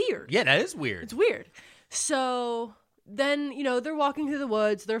very weird. Yeah, that is weird. It's weird. So then, they're walking through the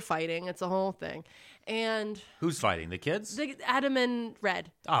woods. They're fighting. It's a whole thing. And who's fighting? The kids? Adam and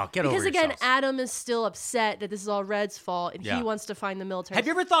Red. Oh, get over yourselves. Because again, Adam is still upset that this is all Red's fault, and he wants to find the military. Have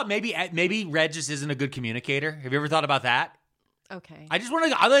you ever thought maybe Red just isn't a good communicator? Have you ever thought about that? Okay. I just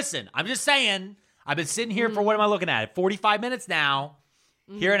want to listen. I'm just saying. I've been sitting here for what am I looking at? 45 minutes now,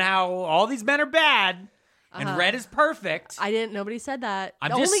 hearing how all these men are bad, and Red is perfect. Nobody said that.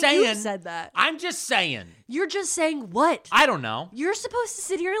 I'm just saying. Only you said that. I'm just saying. You're just saying what? I don't know. You're supposed to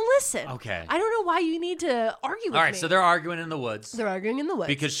sit here and listen. Okay. I don't know why you need to argue with me. All right, so they're arguing in the woods. They're arguing in the woods.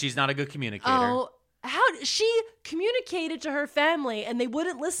 Because she's not a good communicator. Oh, how she communicated to her family and they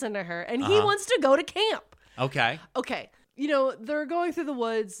wouldn't listen to her, and he wants to go to camp. Okay. They're going through the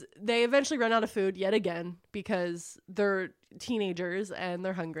woods. They eventually run out of food yet again because they're teenagers and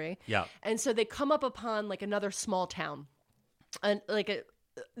they're hungry. Yeah. And so they come up upon like another small town. And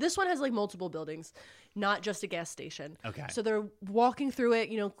this one has like multiple buildings, not just a gas station. Okay. So they're walking through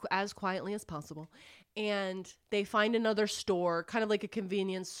it, as quietly as possible. And they find another store, kind of like a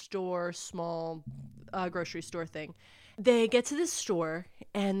convenience store, small grocery store thing. They get to this store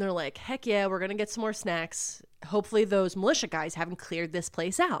and they're like, heck yeah, we're going to get some more snacks. Hopefully those militia guys haven't cleared this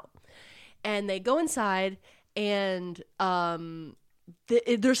place out. And they go inside and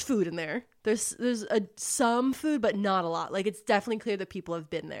there's food in there. There's some food, but not a lot. Like, it's definitely clear that people have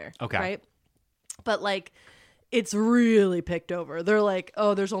been there. Okay. Right? But like, it's really picked over. They're like,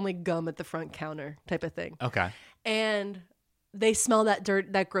 oh, there's only gum at the front counter type of thing. Okay. And they smell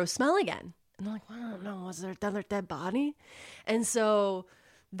that gross smell again. And they're like, well, I don't know. Was there another dead body? And so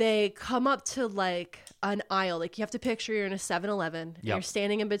they come up to like an aisle. Like, you have to picture you're in a 7-Eleven. Yep. You're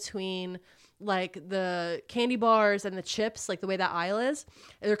standing in between like the candy bars and the chips, like the way that aisle is.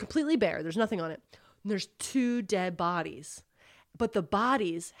 And they're completely bare. There's nothing on it. And there's 2 dead bodies. But the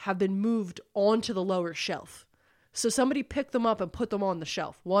bodies have been moved onto the lower shelf. So somebody picked them up and put them on the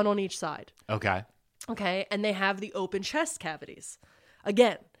shelf, one on each side. Okay. Okay. And they have the open chest cavities.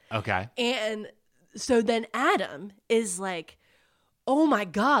 Again. Okay. And so then Adam is like, oh my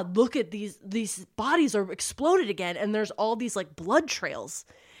God, look at these bodies are exploded again. And there's all these like blood trails.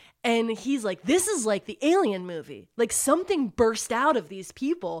 And he's like, this is like the Alien movie. Like, something burst out of these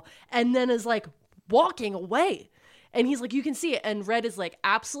people and then is like walking away. And he's like, you can see it. And Red is like,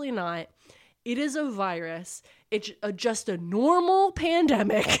 absolutely not. It is a virus. It's just a normal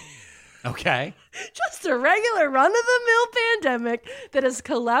pandemic. Okay. Just a regular run-of-the-mill pandemic that has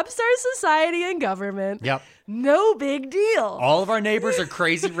collapsed our society and government. Yep. No big deal. All of our neighbors are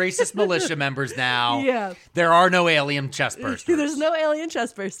crazy racist militia members now. Yeah. There are no alien chest bursters. There's no alien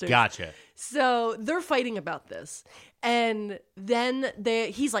chest bursters. Gotcha. So they're fighting about this. And then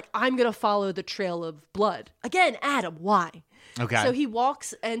he's like, I'm going to follow the trail of blood. Again, Adam, why? Okay. So he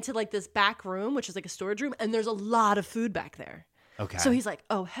walks into like this back room, which is like a storage room, and there's a lot of food back there. Okay. So he's like,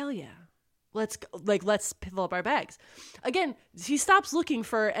 oh, hell yeah. Let's fill up our bags. Again, he stops looking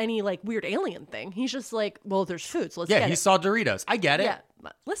for any like weird alien thing. He's just like, well, there's food, so let's get it. Yeah, he saw Doritos. I get it. Yeah,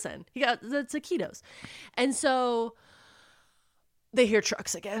 listen, he got the taquitos. And so they hear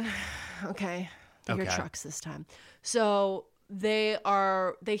trucks again. Okay. They hear trucks this time. So they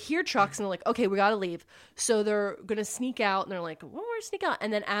hear trucks and they're like, okay, we got to leave. So they're going to sneak out and they're like, well, we're going to sneak out.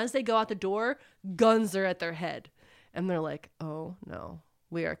 And then as they go out the door, guns are at their head. And they're like, oh no,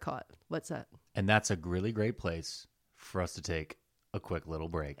 we are caught. What's that? And that's a really great place for us to take a quick little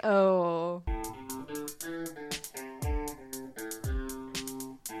break. Oh.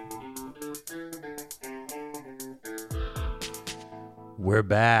 We're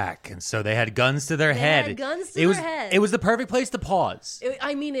back. And so they had guns to their head. Had guns to their head. It was the perfect place to pause.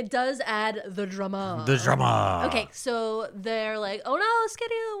 It does add the drama. The drama. Okay, so they're like, oh no,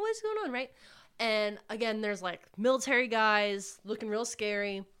 Skidoo, what's going on, right? And again, there's like military guys looking real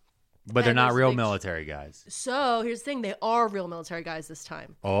scary. But they're And not there's real big- military guys. So here's the thing, they are real military guys this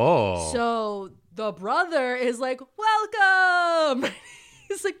time. Oh. So the brother is like, welcome.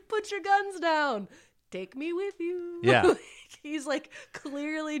 He's like, put your guns down. Take me with you. Yeah. He's like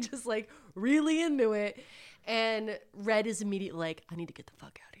clearly just like really into it. And Red is immediately like, I need to get the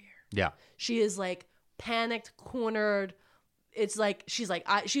fuck out of here. Yeah. She is like panicked, cornered. It's like, she's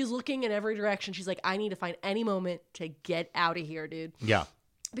looking in every direction. She's like, I need to find any moment to get out of here, dude. Yeah.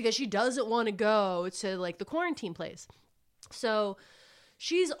 Because she doesn't want to go to like the quarantine place. So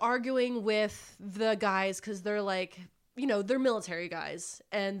she's arguing with the guys because they're like, they're military guys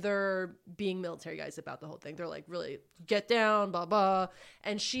and they're being military guys about the whole thing. They're like, really get down, blah, blah.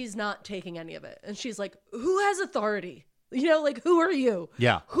 And she's not taking any of it. And she's like, who has authority? Like, who are you?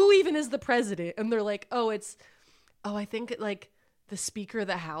 Yeah. Who even is the president? And they're like, I think like the Speaker of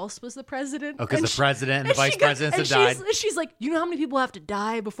the House was the president. Oh, because the president and the vice presidents have died. She's like, you know how many people have to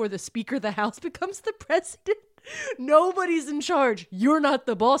die before the Speaker of the House becomes the president? Nobody's in charge. You're not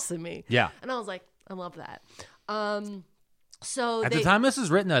the boss of me. Yeah. And I was like, I love that. So at the time this was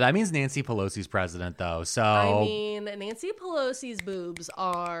written, though, that means Nancy Pelosi's president, though. So I mean, Nancy Pelosi's boobs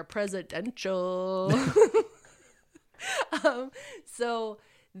are presidential. So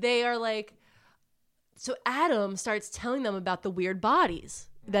they are like, so Adam starts telling them about the weird bodies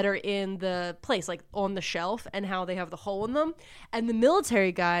that are in the place, like on the shelf, and how they have the hole in them. And the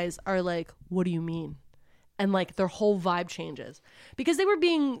military guys are like, what do you mean? And like their whole vibe changes because they were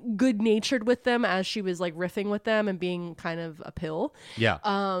being good natured with them as she was like riffing with them and being kind of a pill. Yeah.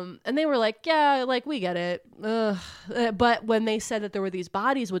 And they were like, yeah, like we get it. Ugh. But when they said that there were these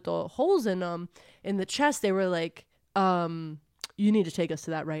bodies with the holes in them in the chest, they were like, you need to take us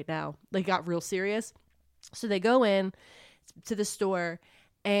to that right now. They got real serious. So they go in to the store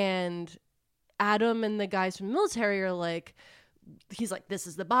and Adam and the guys from the military are like, he's like, this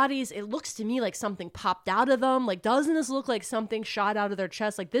is the bodies. It looks to me like something popped out of them. Like, doesn't this look like something shot out of their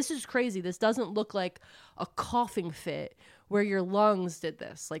chest? Like, this is crazy. This doesn't look like a coughing fit where your lungs did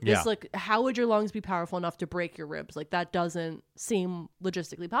this. Like, this, like, how would your lungs be powerful enough to break your ribs? Like, that doesn't seem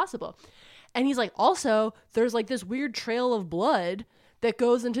logistically possible. And he's like, also, there's like this weird trail of blood that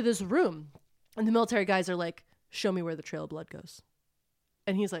goes into this room. And the military guys are like, show me where the trail of blood goes.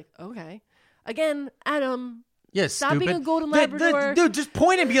 And he's like, okay. Again, Adam... Yes, stop being a golden Labrador. Dude, just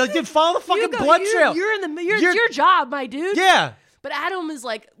point and be like, dude, follow the fucking blood trail. It's your job, my dude. Yeah. But Adam is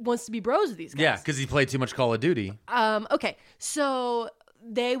like, wants to be bros with these guys. Yeah, because he played too much Call of Duty. Okay, so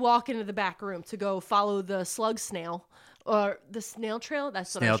they walk into the back room to go follow the slug snail, or the snail trail.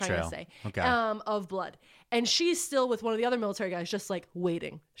 That's what I'm trying to say. Okay. Of blood. And she's still with one of the other military guys, just like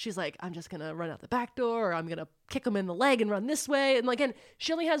waiting. She's like, I'm just going to run out the back door, or I'm going to kick him in the leg and run this way. And like, and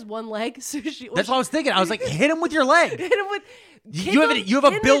she only has one leg. So that's what I was thinking. I was like, hit him with your leg. Hit him with... You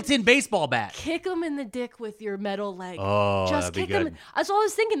have a built-in baseball bat. Kick him in the dick with your metal leg. Oh, just that'd be kick good. him. That's what I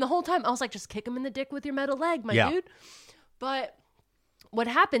was thinking the whole time. I was like, just kick him in the dick with your metal leg, my dude. But what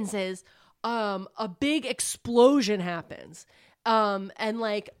happens is a big explosion happens. And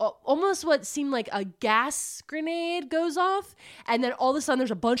like almost what seemed like a gas grenade goes off, and then all of a sudden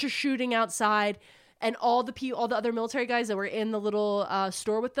there's a bunch of shooting outside, and all the other military guys that were in the little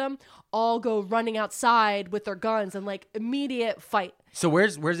store with them all go running outside with their guns, and like immediate fight. So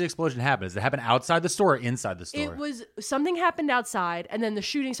where's the explosion happen? Does it happen outside the store or inside the store? It was something happened outside, and then the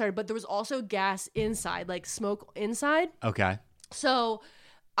shooting started, but there was also gas inside, like smoke inside. Okay. So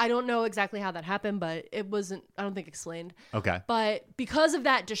I don't know exactly how that happened, but it wasn't, I don't think, explained. Okay. But because of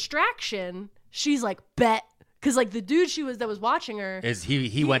that distraction, she's like, bet. Because like the dude that was watching her.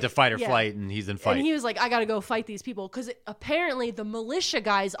 He went to fight or flight, and he's in fight. And he was like, I got to go fight these people. Because apparently the militia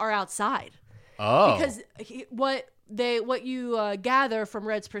guys are outside. Oh. Because what you gather from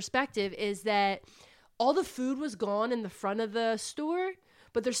Red's perspective is that all the food was gone in the front of the store,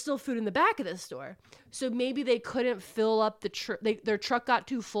 but there's still food in the back of the store. So maybe they couldn't fill up their truck got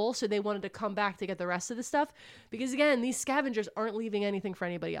too full, so they wanted to come back to get the rest of the stuff. Because again, these scavengers aren't leaving anything for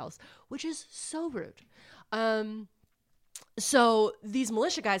anybody else, which is so rude. So these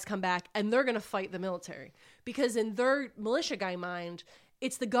militia guys come back and they're going to fight the military because in their militia guy mind,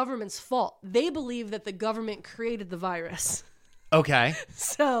 it's the government's fault. They believe that the government created the virus. Okay.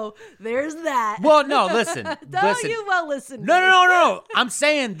 So there's that. Well, no, listen. Listen. No. I'm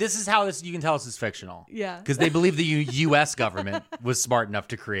saying this is how you can tell this is fictional. Yeah. Because they believe the U.S. government was smart enough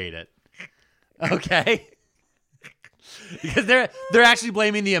to create it. Okay. Because they're actually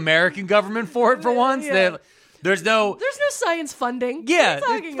blaming the American government for it for once. Yeah. There's no science funding. Yeah. What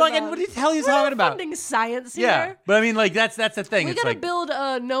are you talking about? What the hell are you talking about? Funding science here. Yeah. But I mean, like that's the thing. We gotta build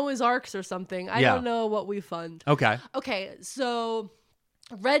Noah's Arks or something. I don't know what we fund. Okay. Okay. So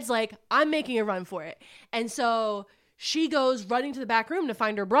Red's like, I'm making a run for it, and so she goes running to the back room to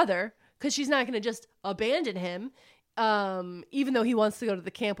find her brother because she's not going to just abandon him, even though he wants to go to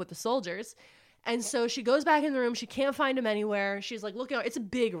the camp with the soldiers. And so she goes back in the room. She can't find him anywhere. She's like looking. It's a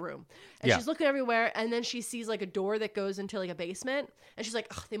big room. And she's looking everywhere. And then she sees like a door that goes into like a basement. And she's like,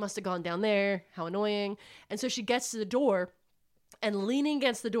 oh, they must have gone down there. How annoying. And so she gets to the door. And leaning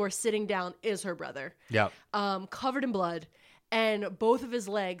against the door, sitting down, is her brother. Yeah. Covered in blood. And both of his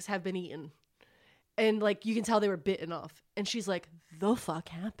legs have been eaten. And like you can tell they were bitten off. And she's like, the fuck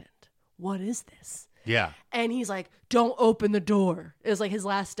happened? What is this? Yeah. And he's like, don't open the door. It was like his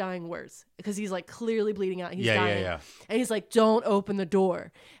last dying words because he's like clearly bleeding out. He's dying. Yeah. And he's like, don't open the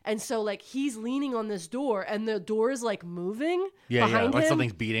door. And so like he's leaning on this door and the door is like moving behind him. Like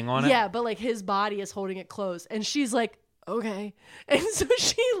something's beating on it. Yeah, but like his body is holding it closed. And she's like, okay. And so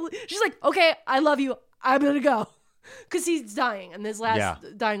she's like, okay, I love you. I'm going to go. Because he's dying. And his last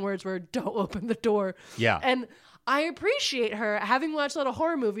dying words were, don't open the door. Yeah. And I appreciate her having watched a lot of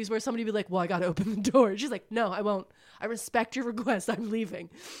horror movies where somebody be like, well, I got to open the door. She's like, no, I won't. I respect your request. I'm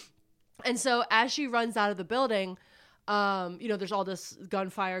leaving. And so as she runs out of the building, there's all this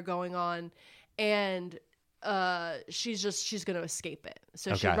gunfire going on and she's going to escape it.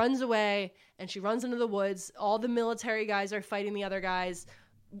 So she runs away and she runs into the woods. All the military guys are fighting the other guys,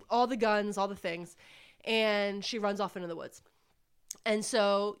 all the guns, all the things. And she runs off into the woods. And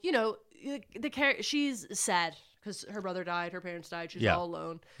so, she's sad because her brother died, her parents died, she's all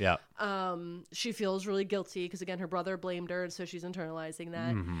alone. Yeah. She feels really guilty because, again, her brother blamed her, and so she's internalizing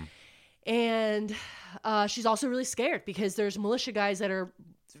that. Mm-hmm. And she's also really scared because there's militia guys that are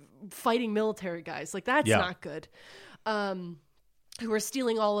fighting military guys. Like, that's not good. Who are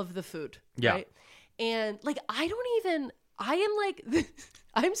stealing all of the food, right? And, like,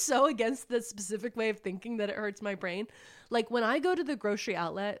 I'm so against this specific way of thinking that it hurts my brain. Like when I go to the grocery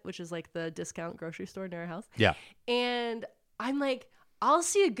outlet, which is like the discount grocery store near our house. Yeah. And I'm like, I'll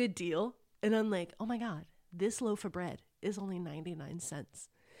see a good deal. And I'm like, oh my God, this loaf of bread is only 99 cents.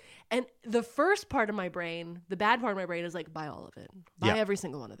 And the first part of my brain, the bad part of my brain is like, buy all of it. Buy every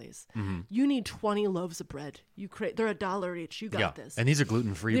single one of these. Mm-hmm. You need 20 loaves of bread. They're $1 each. You got this. And these are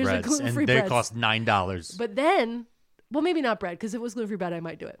gluten-free breads. And they cost $9. But then, well, maybe not bread, because if it was gluten-free bread, I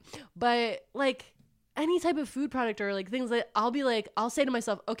might do it. But like any type of food product or like things that I'll say to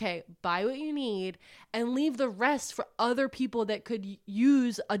myself, okay, buy what you need and leave the rest for other people that could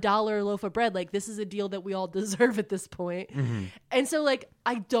use $1 loaf of bread. Like this is a deal that we all deserve at this point. Mm-hmm. And so like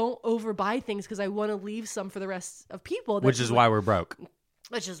I don't overbuy things because I want to leave some for the rest of people. Which is why we're broke.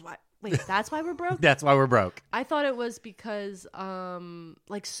 Which is why. Wait, that's why we're broke? That's why we're broke. I thought it was because,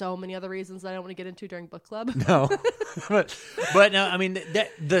 like so many other reasons that I don't want to get into during book club. No, but no, I mean, but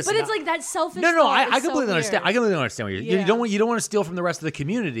it's like that selfish. No, I completely understand. I completely understand what you don't want to steal from the rest of the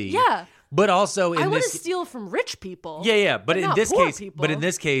community. Yeah, but also I want to steal from rich people. Yeah, but in this case, people.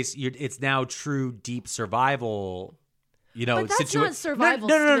 it's now true deep survival. But that's not survival.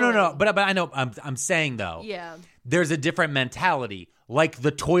 No. But I know. I'm saying though. Yeah. There's a different mentality, like the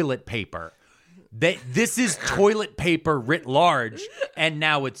toilet paper. This is toilet paper writ large, and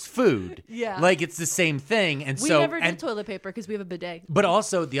now it's food. Yeah. Like it's the same thing. And we never did toilet paper because we have a bidet. But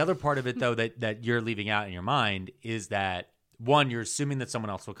also the other part of it though that you're leaving out in your mind is that one, you're assuming that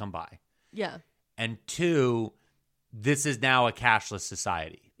someone else will come by. Yeah. And two, this is now a cashless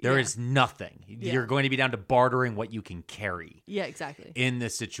society. There is nothing. Yeah. You're going to be down to bartering what you can carry. Yeah, exactly. In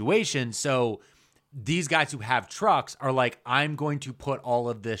this situation. So these guys who have trucks are like, I'm going to put all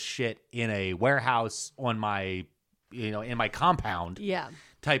of this shit in a warehouse on my, in my compound. Yeah.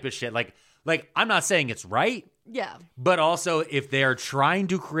 Type of shit. Like I'm not saying it's right. Yeah. But also if they're trying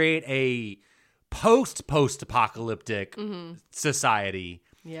to create a post-apocalyptic society,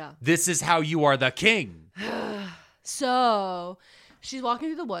 this is how you are the king. So she's walking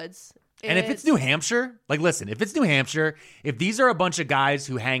through the woods. And if it's New Hampshire, like, listen, if it's New Hampshire, if these are a bunch of guys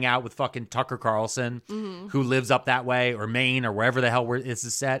who hang out with fucking Tucker Carlson, who lives up that way, or Maine, or wherever the hell this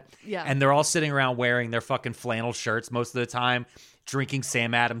is set, and they're all sitting around wearing their fucking flannel shirts most of the time, drinking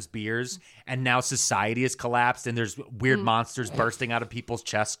Sam Adams beers, and now society has collapsed, and there's weird monsters bursting out of people's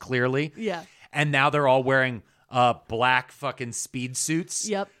chests, clearly. Yeah. And now they're all wearing black fucking speed suits.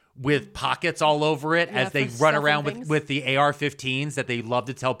 Yep. With pockets all over it as they run around with the AR-15s that they love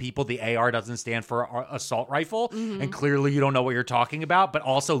to tell people the AR doesn't stand for assault rifle. Mm-hmm. And clearly you don't know what you're talking about. But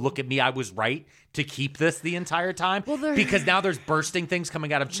also, look at me, I was right to keep this the entire time. Because now there's bursting things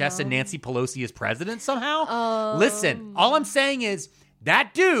coming out of chests and Nancy Pelosi is president somehow. Listen, all I'm saying is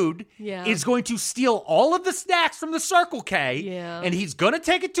that dude is going to steal all of the snacks from the Circle K. And he's going to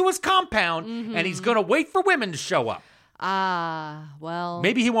take it to his compound. And he's going to wait for women to show up. Well.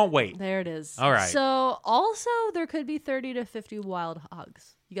 Maybe he won't wait. There it is. All right. So, also, there could be 30 to 50 wild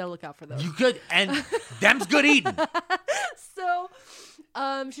hogs. You got to look out for those. You could, and them's good eating. So,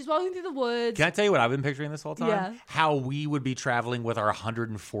 she's walking through the woods. Can I tell you what I've been picturing this whole time? Yeah. How we would be traveling with our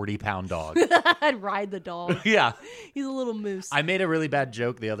 140-pound dog. I'd ride the dog. Yeah. He's a little moose. I made a really bad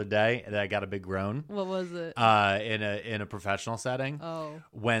joke the other day that I got a big groan. What was it? In a professional setting. Oh.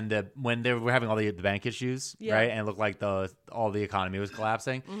 When they were having all the bank issues, right? And it looked like all the economy was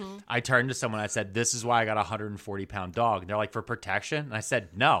collapsing. Mm-hmm. I turned to someone, I said, "This is why I got a 140-pound dog." And they're like, "For protection?" And I said,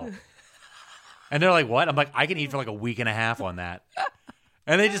 "No." And they're like, what? I'm like, I can eat for like a week and a half on that.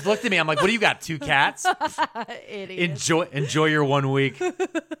 And they just looked at me. I'm like, what do you got? 2 cats? Idiot. Enjoy your 1 week. And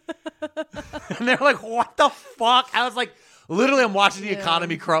they're like, what the fuck? I was like, literally, I'm watching the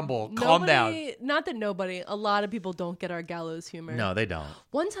economy crumble. Calm down. Not that nobody, a lot of people don't get our gallows humor. No, they don't.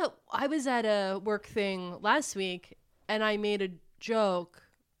 One time, I was at a work thing last week, and I made a joke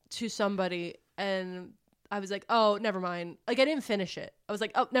to somebody, and I was like, oh, never mind. Like, I didn't finish it. I was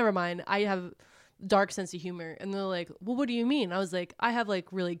like, oh, never mind. I have dark sense of humor. And they're like, well, what do you mean? I was like, I have like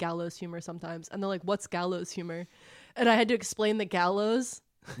really gallows humor sometimes. And they're like, what's gallows humor? And I had to explain the gallows.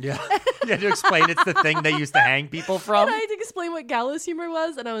 Yeah. You had to explain it's the thing they used to hang people from. And I had to explain what gallows humor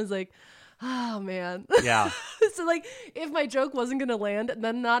was. And I was like, oh, man. Yeah. So, like, if my joke wasn't going to land,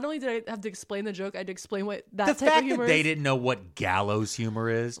 then not only did I have to explain the joke, I had to explain what that the type fact of humor that they is. didn't know what gallows humor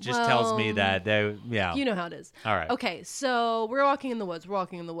is just tells me that they, yeah. You know how it is. All right. Okay, so we're walking in the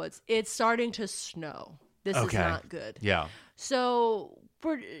woods. It's starting to snow. This is not good. Yeah. So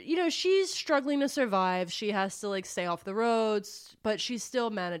she's struggling to survive. She has to like stay off the roads, but she's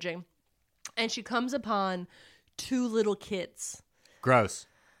still managing. And she comes upon 2 little kids. Gross.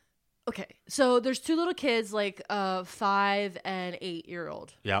 Okay, so there's 2 little kids, like 5 and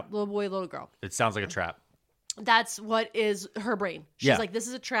 8-year-old. Yep. Little boy, little girl. It sounds like a trap. That's what is her brain. She's like, this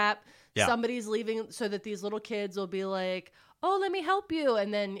is a trap. Yeah. Somebody's leaving so that these little kids will be like, oh, let me help you.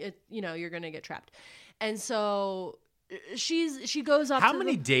 And then, you're going to get trapped. And so she goes up How to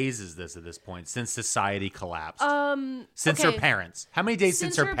many days is this at this point since society collapsed? Since okay. her parents. How many days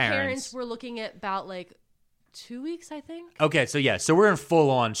since her parents? We're looking at about like 2 weeks, I think. Okay, so yeah. So we're in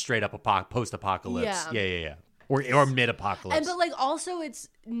full-on straight-up post-apocalypse. Yeah. Or mid-apocalypse. But like also it's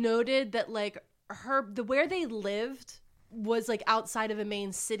noted that like where they lived was like outside of a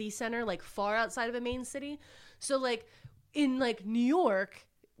main city center, like far outside of a main city. So like in like New York,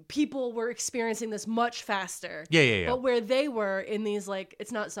 people were experiencing this much faster. Yeah. But where they were in these like,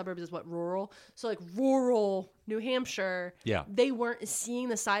 it's not suburbs, it's rural. So like rural New Hampshire, they weren't seeing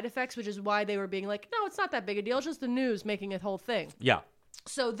the side effects, which is why they were being like, no, it's not that big a deal. It's just the news making it whole thing. Yeah.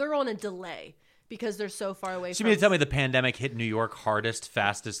 So they're on a delay because they're so far away So you mean to tell me the pandemic hit New York hardest,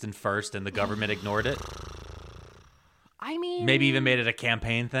 fastest, and first, and the government ignored it? I mean... Maybe even made it a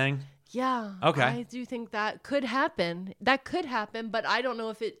campaign thing? Yeah. Okay. I do think that could happen. But I don't know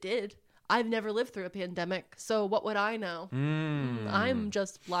if it did. I've never lived through a pandemic, so what would I know? I'm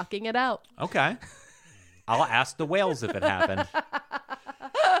just blocking it out. Okay. I'll ask the whales if it happened.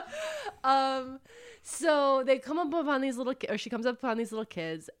 So they come up upon these she comes up upon these little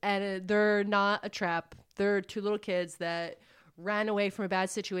kids, and they're not a trap. They're 2 little kids that ran away from a bad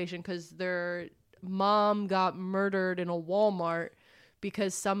situation because their mom got murdered in a Walmart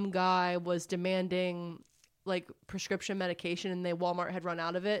because some guy was demanding like prescription medication and Walmart had run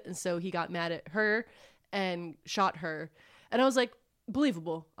out of it. And so he got mad at her and shot her. And I was like,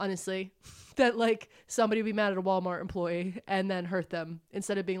 believable, honestly, that like somebody would be mad at a Walmart employee and then hurt them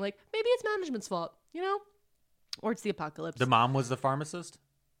instead of being like, maybe it's management's fault, or it's the apocalypse. The mom was the pharmacist?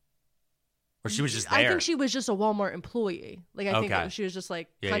 Or she was just there? I think she was just a Walmart employee. Like, I think she was just like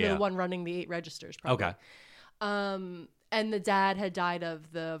kind of the one running the 8 registers, probably. Okay. And the dad had died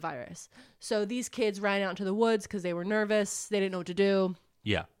of the virus. So these kids ran out into the woods because they were nervous. They didn't know what to do.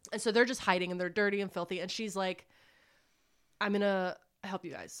 Yeah. And so they're just hiding and they're dirty and filthy. And she's like, I'm going to help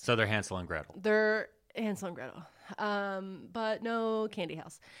you guys. So they're Hansel and Gretel. They're Hansel and Gretel. But no candy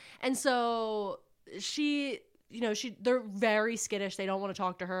house. And so they're very skittish. They don't want to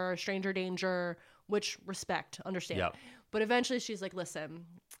talk to her. Stranger danger, which respect, understand. Yep. But eventually she's like, listen,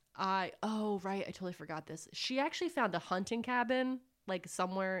 I totally forgot this. She actually found a hunting cabin like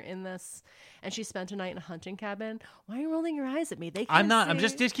somewhere in this, and she spent a night in a hunting cabin. Why are you rolling your eyes at me? They can't I'm not. see. I'm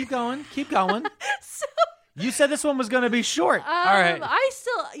just keep going. Keep going. So, you said this one was going to be short. All right.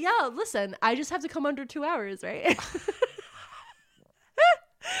 Listen, I just have to come under 2 hours, right?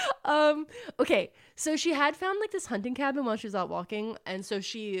 Okay, so she had found like this hunting cabin while she was out walking, and so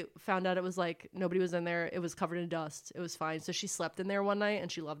she found out it was like nobody was in there. It was covered in dust. It was fine. So she slept in there one night,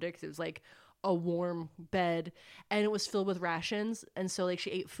 and she loved it because it was like a warm bed, and it was filled with rations. And so like she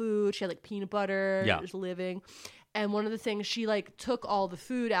ate food. She had like peanut butter. Yeah. It was living. And one of the things, she like took all the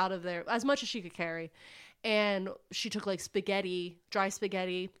food out of there, as much as she could carry, and she took like spaghetti, dry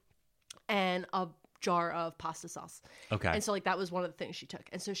spaghetti, and a jar of pasta sauce. Okay. And so like that was one of the things she took.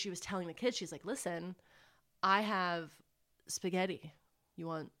 And so she was telling the kids, she's like, listen, I have spaghetti. You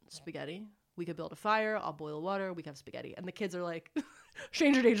want spaghetti? We could build a fire. I'll boil water. We can have spaghetti. And the kids are like,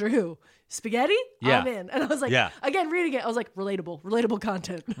 stranger danger who? Spaghetti? Yeah. I'm in. And I was like, again, reading it, I was like, relatable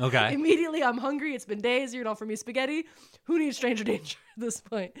content. Okay. Immediately, I'm hungry. It's been days. You're going to offer me spaghetti. Who needs stranger danger at this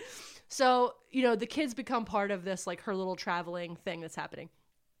point? So, you know, the kids become part of this, like, her little traveling thing that's happening.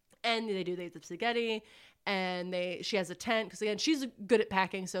 And they eat the spaghetti, and she has a tent, because, again, she's good at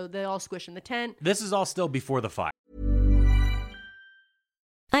packing, so they all squish in the tent. This is all still before the fire.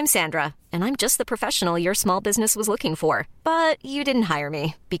 I'm Sandra, and I'm just the professional your small business was looking for. But you didn't hire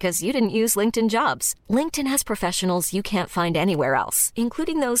me because you didn't use LinkedIn Jobs. LinkedIn has professionals you can't find anywhere else,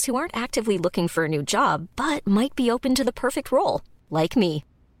 including those who aren't actively looking for a new job, but might be open to the perfect role, like me.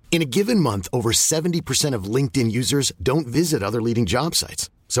 In a given month, over 70% of LinkedIn users don't visit other leading job sites.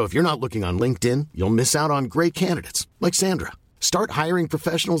 So if you're not looking on LinkedIn, you'll miss out on great candidates like Sandra. Start hiring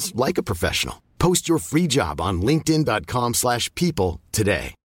professionals like a professional. Post your free job on linkedin.com/people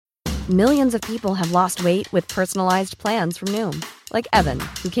today. Millions of people have lost weight with personalized plans from Noom. Like Evan,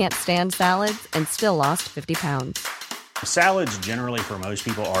 who can't stand salads and still lost 50 pounds. Salads generally for most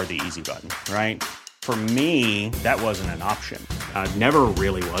people are the easy button, right? For me, that wasn't an option. I never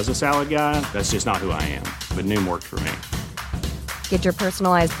really was a salad guy. That's just not who I am. But Noom worked for me. Get your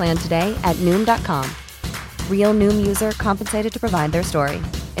personalized plan today at Noom.com. Real Noom user compensated to provide their story.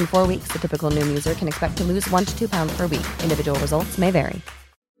 In 4 weeks, the typical Noom user can expect to lose 1 to 2 pounds per week. Individual results may vary.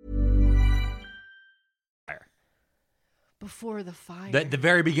 Before the fire. The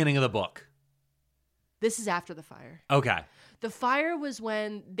very beginning of the book. This is after the fire. Okay. The fire was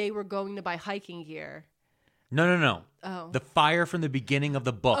when they were going to buy hiking gear. No. Oh. The fire from the beginning of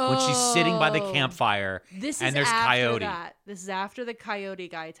the book, when she's sitting by the campfire and there's Coyote. This is after the Coyote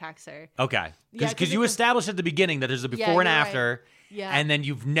guy attacks her. Okay. Yeah, Because you established at the beginning that there's a before and after. Right. Yeah. And then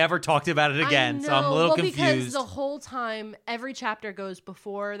you've never talked about it again. So I'm a little confused. Because the whole time, every chapter goes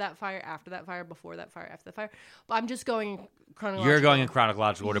before that fire, after that fire, before that fire, after that fire. But I'm just going chronological. You're going in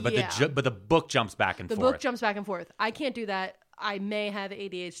chronological order, but Yeah. but the book jumps back and The forth. book jumps back and forth. I can't do that. I may have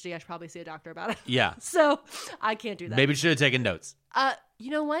ADHD. I should probably see a doctor about it. Yeah. So I can't do that. Maybe you should have taken notes. You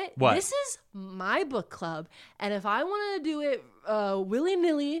know what? What? This is my book club, and if I want to do it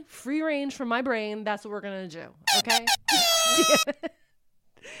willy-nilly, free range from my brain, that's what we're gonna do. Okay?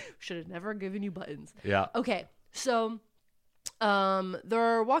 Should have never given you buttons. Yeah. Okay. So,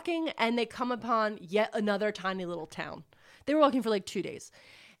 they're walking, and they come upon yet another tiny little town. They were walking for like 2 days,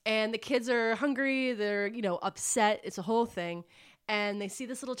 and the kids are hungry. They're upset. It's a whole thing. And they see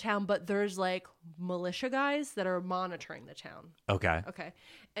this little town, but there's like militia guys that are monitoring the town. Okay.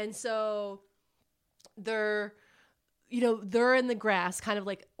 And so they're in the grass, kind of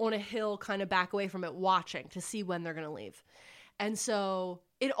like on a hill, kind of back away from it, watching to see when they're going to leave. And so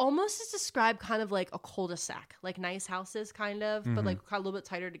it almost is described kind of like a cul-de-sac, like nice houses kind of, but like kind of a little bit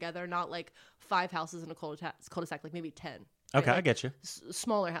tighter together, not like 5 houses in a cul-de-sac, like maybe 10. Right? Okay, like I get you.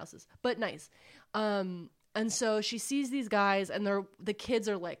 Smaller houses, but nice. And so she sees these guys, and the kids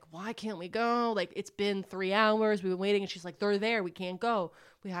are like, why can't we go? Like, it's been 3 hours. We've been waiting. And she's like, they're there. We can't go.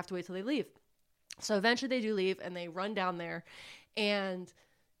 We have to wait till they leave. So eventually they do leave, and they run down there. And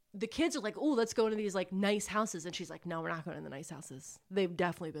the kids are like, oh, let's go into these, like, nice houses. And she's like, no, we're not going to the nice houses. They've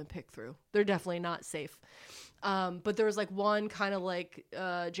definitely been picked through. They're definitely not safe. But there was, like, one kind of, like,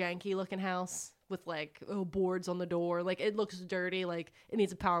 janky-looking house with like boards on the door. Like it looks dirty, like it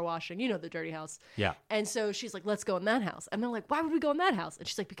needs a power washing. You know, the dirty house. Yeah. And so she's like, let's go in that house. And they're like, why would we go in that house? And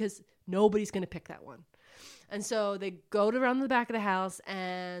she's like, because nobody's going to pick that one. And so they go around the back of the house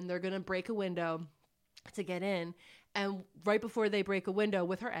and they're going to break a window to get in. And right before they break a window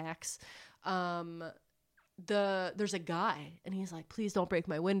with her axe, there's a guy and he's like, please don't break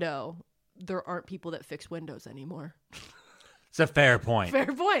my window. There aren't people that fix windows anymore. It's a fair point. Fair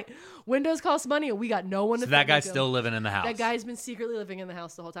point. Windows cost money, and we got no one to So that guy's them. still living in the house. That guy's been secretly living in the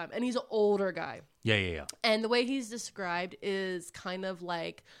house the whole time, and he's an older guy. Yeah. And the way he's described is kind of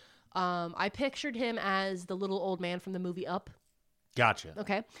like, I pictured him as the little old man from the movie Up. Gotcha.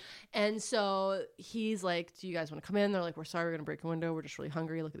 Okay. And so he's like, do you guys want to come in? They're like, we're sorry, we're going to break a window. We're just really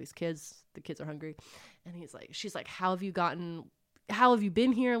hungry. Look at these kids. The kids are hungry. And she's like, how have you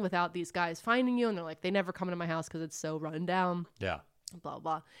been here without these guys finding you? And they're like, they never come into my house because it's so run down. Yeah. Blah,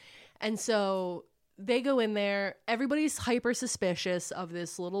 blah. And so they go in there. Everybody's hyper suspicious of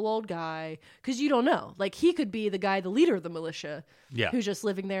this little old guy because you don't know. Like, he could be the guy, the leader of the militia, who's just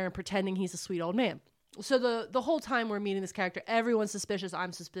living there and pretending he's a sweet old man. So the whole time we're meeting this character, everyone's suspicious.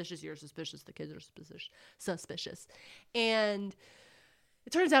 I'm suspicious. You're suspicious. The kids are suspicious. And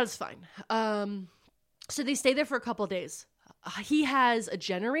it turns out it's fine. So they stay there for a couple of days. He has a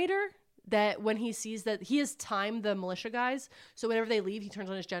generator that when he sees that he has timed the militia guys. So whenever they leave, he turns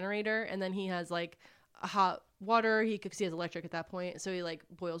on his generator and then he has like a hot water. He has electric at that point. So he like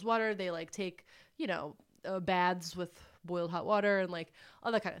boils water. They like take, baths with boiled hot water and like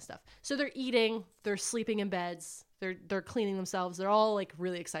all that kind of stuff. So they're eating, they're sleeping in beds They're cleaning themselves. They're all like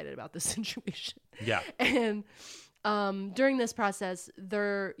really excited about this situation. Yeah. And during this process,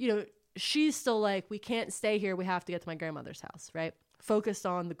 she's still like, we can't stay here. We have to get to my grandmother's house, right? Focused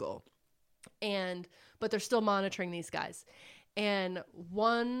on the goal. But they're still monitoring these guys. And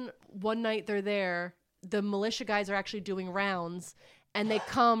one night they're there, the militia guys are actually doing rounds, and they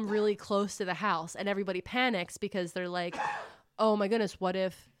come really close to the house, and everybody panics because they're like, oh my goodness, what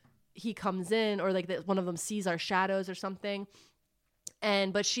if he comes in, or like that one of them sees our shadows or something.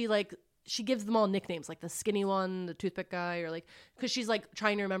 But she gives them all nicknames, like the skinny one, the toothpick guy, or like, because she's like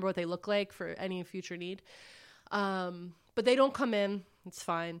trying to remember what they look like for any future need. But they don't come in. It's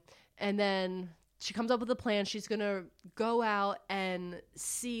fine. And then she comes up with a plan. She's going to go out and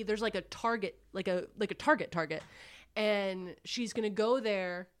see, there's like a target, like a target. And she's going to go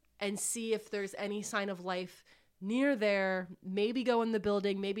there and see if there's any sign of life near there, maybe go in the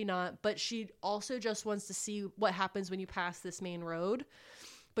building, maybe not. But she also just wants to see what happens when you pass this main road.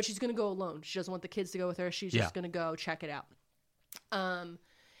 But she's going to go alone. She doesn't want the kids to go with her. She's just going to go check it out.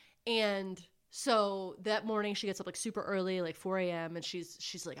 And so that morning she gets up like super early, like 4 a.m. And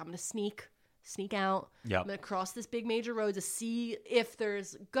she's like, I'm going to sneak out. Yep. I'm going to cross this big major road to see if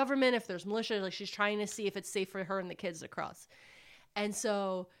there's government, if there's militia. Like, she's trying to see if it's safe for her and the kids to cross. And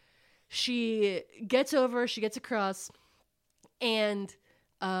so she gets across, and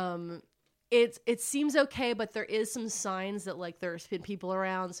it seems okay, but there is some signs that like there's been people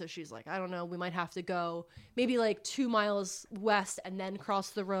around. So she's like, I don't know, we might have to go maybe like 2 miles west and then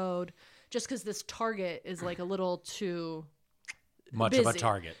cross the road, just because this target is like a little too much busy. of a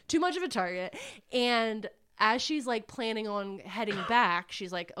target. Too much of a target. And as she's like planning on heading back,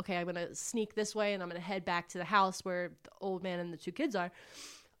 she's like, okay, I'm going to sneak this way and I'm going to head back to the house where the old man and the 2 kids are.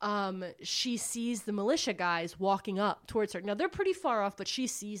 She sees the militia guys walking up towards her. Now they're pretty far off, but she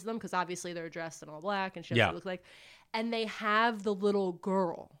sees them because obviously they're dressed in all black and she knows what they look like. And they have the little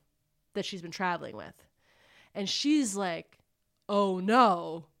girl that she's been traveling with. And she's like, oh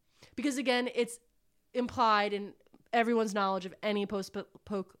no. Because again, it's implied in everyone's knowledge of any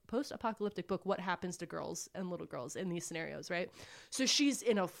post-apocalyptic book what happens to girls and little girls in these scenarios, right? So she's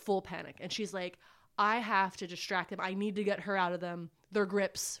in a full panic, and she's like, I have to distract them. I need to get her out of their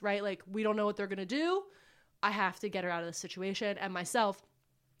grips, right? Like, we don't know what they're going to do. I have to get her out of this situation, and myself.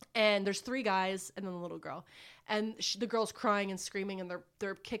 And there's 3 guys and then the little girl. And the girl's crying and screaming, and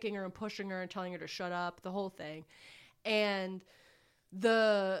they're kicking her and pushing her and telling her to shut up, the whole thing. And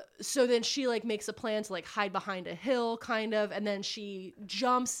so then she like makes a plan to like hide behind a hill kind of, and then she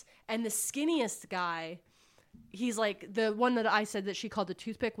jumps, and the skinniest guy, he's like the one that I said that she called the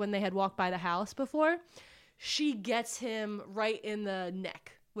toothpick when they had walked by the house before, she gets him right in the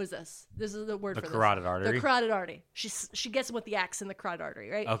neck. What is this? This is the word for this. The carotid artery. The carotid artery. She gets him with the axe in the carotid artery,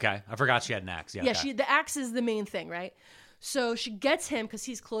 right? Okay. I forgot she had an axe. Yeah. Yeah, the axe is the main thing, right? So she gets him because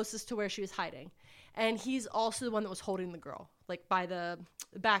he's closest to where she was hiding. And he's also the one that was holding the girl, like by the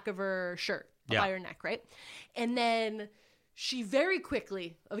back of her shirt, by her neck, right? And then she very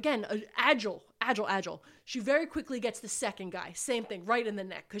quickly, again, agile. She very quickly gets the second guy, same thing, right in the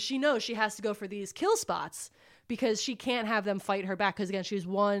neck, because she knows she has to go for these kill spots because she can't have them fight her back because, again, she's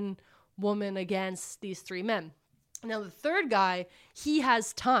one woman against these 3 men. Now, the third guy, he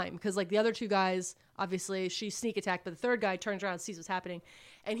has time because, like, the other 2 guys, obviously, she sneak attacked, but the third guy turns around and sees what's happening,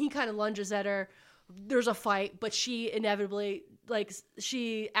 and he kind of lunges at her. There's a fight, but she inevitably, like,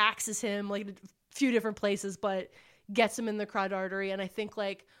 she axes him, like, a few different places, but gets him in the carotid artery, and I think,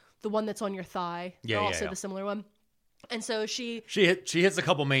 like, the one that's on your thigh, also the similar one. And so she hits a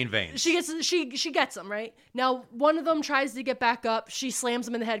couple main veins. She gets him, right? Now, one of them tries to get back up. She slams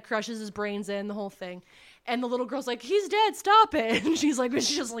him in the head, crushes his brains in, the whole thing. And the little girl's like, he's dead, stop it. And she's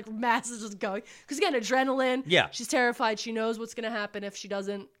just like, mass is just going. Because again, adrenaline. Yeah. She's terrified. She knows what's going to happen if she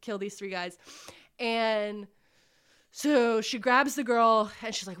doesn't kill these 3 guys. And so she grabs the girl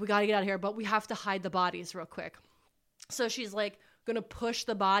and she's like, we got to get out of here, but we have to hide the bodies real quick. So she's like going to push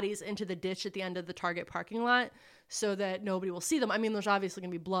the bodies into the ditch at the end of the Target parking lot so that nobody will see them. I mean, there's obviously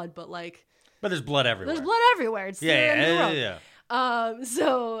going to be blood, but there's blood everywhere. There's blood everywhere. It's yeah.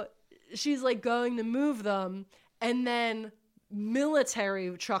 So she's like going to move them, and then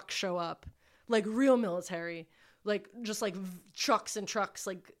military trucks show up, like real military. Like, just like trucks and trucks,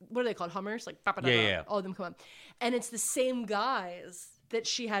 like, what are they called? Hummers? Like, all of them come up. And it's the same guys that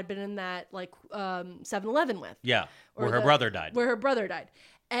she had been in that, like, 7-Eleven with. Yeah, where her brother died. Where her brother died.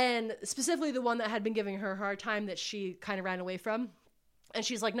 And specifically the one that had been giving her a hard time that she kind of ran away from. And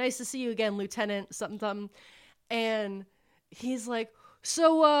she's like, nice to see you again, Lieutenant something. And he's like,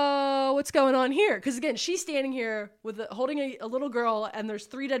 so what's going on here? Because again, she's standing here holding a little girl, and there's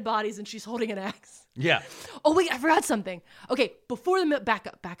 3 dead bodies, and she's holding an axe. Yeah. Oh wait, I forgot something. Okay, before the back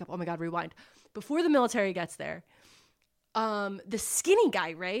up. Oh my God, rewind. Before the military gets there, the skinny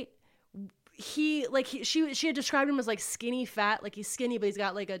guy, right? She had described him as like skinny fat, like he's skinny, but he's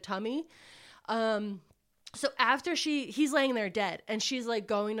got like a tummy. So after he's laying there dead, and she's like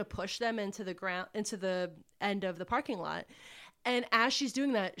going to push them into the end of the parking lot. And as she's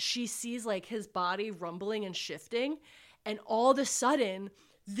doing that, she sees like his body rumbling and shifting. And all of a sudden,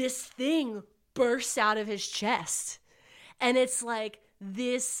 this thing bursts out of his chest. And it's like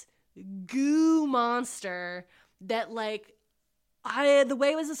this goo monster that like, the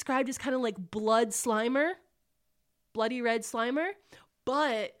way it was described is kind of like bloody red Slimer.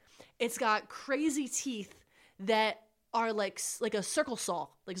 But it's got crazy teeth that are like a circle saw,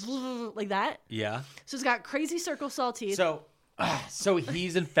 like that. Yeah. So it's got crazy circle saw teeth. So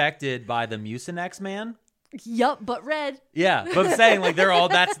he's infected by the Mucinex man? Yup, but red. Yeah, but I'm saying like they're all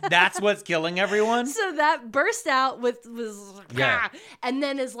that's what's killing everyone. So that burst out was and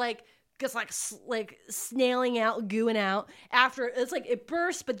then is like just like snailing out, gooing out. After it's like it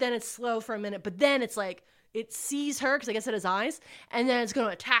bursts, but then it's slow for a minute, but then it's like it sees her because I guess it has eyes, and then it's going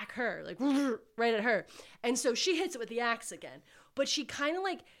to attack her, like right at her. And so she hits it with the axe again, but she kind of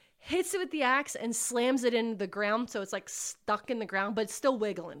like hits it with the axe and slams it in the ground, so it's like stuck in the ground, but it's still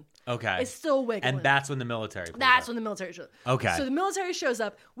wiggling. Okay. It's still wiggling. And that's when the military when the military shows up. Okay. So the military shows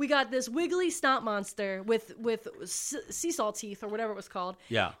up. We got this wiggly snot monster with seesaw teeth or whatever it was called.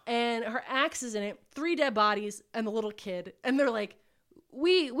 Yeah. And her axe is in it, 3 dead bodies, and the little kid. And they're like,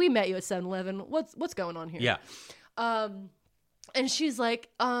 we met you at 7-Eleven. What's going on here? Yeah. And she's like,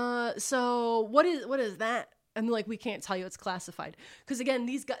 so what is that? And they're like, we can't tell you, it's classified. Because again,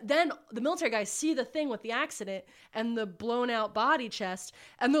 then the military guys see the thing with the accident and the blown out body chest,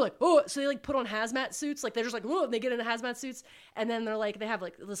 and they're like, oh, so they like put on hazmat suits, like they're just like, oh, and they get into hazmat suits, and then they're like, they have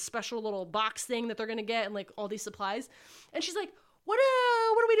like this special little box thing that they're gonna get and like all these supplies, and she's like, what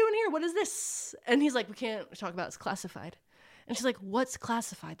are we doing here? What is this? And he's like, we can't talk about it, it's classified. And she's like, what's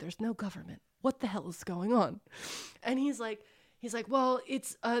classified? There's no government. What the hell is going on? And he's like, well,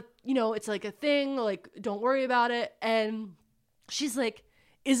 it's it's like a thing, like, don't worry about it. And she's like,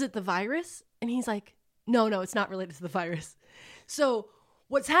 is it the virus? And he's like, no, it's not related to the virus. So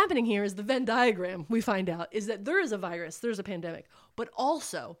what's happening here is the Venn diagram, we find out, is that there is a virus, there's a pandemic, but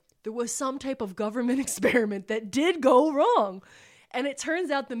also there was some type of government experiment that did go wrong. And it turns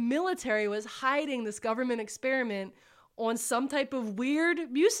out the military was hiding this government experiment on some type of weird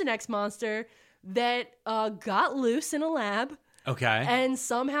Mucinex monster that got loose in a lab. Okay. And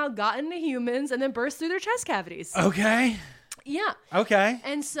somehow got into humans and then burst through their chest cavities. Okay. Yeah. Okay.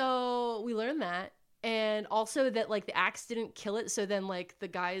 And so we learned that. And also that like the axe didn't kill it. So then like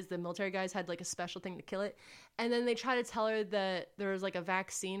the military guys had like a special thing to kill it. And then they try to tell her that there was like a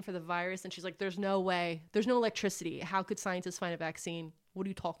vaccine for the virus. And she's like, there's no way. There's no electricity. How could scientists find a vaccine? What are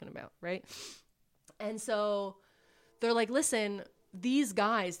you talking about? Right. And so they're like, listen, these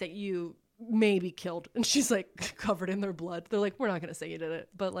guys that you maybe killed, and she's like covered in their blood. They're like, we're not gonna say you did it,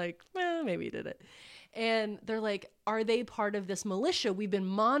 but like, maybe you did it. And they're like, are they part of this militia? We've been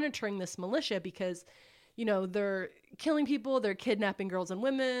monitoring this militia because, they're killing people, they're kidnapping girls and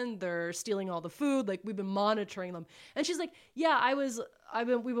women, they're stealing all the food. Like, we've been monitoring them. And she's like, yeah,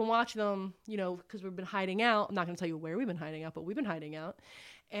 we've been watching them, because we've been hiding out. I'm not gonna tell you where we've been hiding out, but we've been hiding out.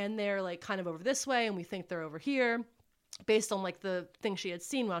 And they're like kind of over this way, and we think they're over here, based on like the thing she had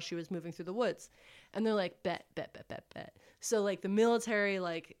seen while she was moving through the woods. And they're like, bet. So like the military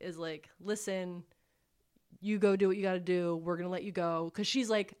like is like, listen, you go do what you got to do. We're going to let you go. Cause she's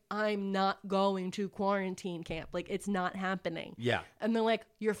like, I'm not going to quarantine camp. Like, it's not happening. Yeah. And they're like,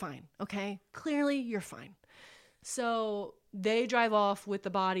 you're fine. Okay. Clearly you're fine. So they drive off with the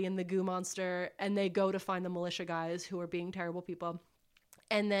body and the goo monster, and they go to find the militia guys who are being terrible people.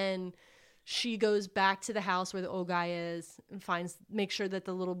 And then she goes back to the house where the old guy is and makes sure that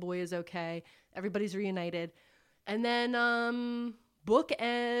the little boy is okay. Everybody's reunited. And then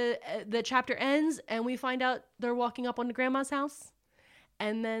the chapter ends, and we find out they're walking up on the grandma's house.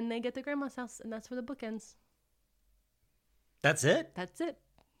 And then they get to grandma's house, and that's where the book ends. That's it? That's it.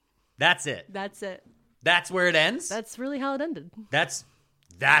 That's it? That's it. That's where it ends? That's really how it ended. That's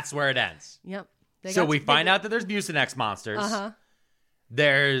where it ends. Yep. So we find out that there's Mucinex monsters. Uh-huh.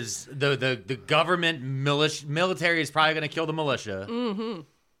 There's the government military is probably going to kill the militia. Mm-hmm.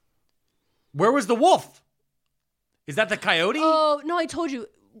 Where was the wolf? Is that the coyote? Oh, no, I told you.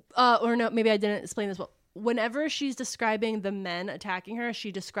 Or no, maybe I didn't explain this well. Whenever she's describing the men attacking her,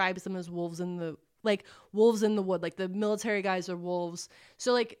 she describes them as wolves in the like wolves in the wood, like the military guys are wolves.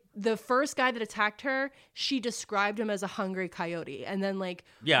 So like the first guy that attacked her, she described him as a hungry coyote. And then like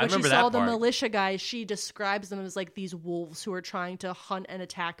I when she remember saw that the part. militia guys, she describes them as like these wolves who are trying to hunt and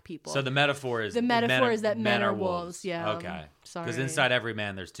attack people. So the metaphor is that men are wolves. Yeah. Okay. Sorry. Because inside every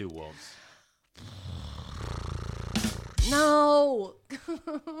man, there's two wolves. No.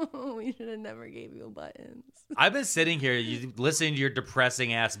 We should have never gave you buttons. I've been sitting here listening to your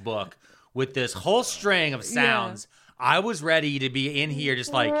depressing ass book with this whole string of sounds. I was ready to be in here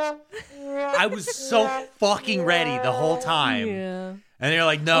just like, I was so fucking ready the whole time. Yeah. And you're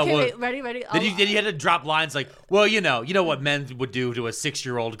like, no. Okay, well, wait, ready? Then you had to drop lines like, well, you know what men would do to a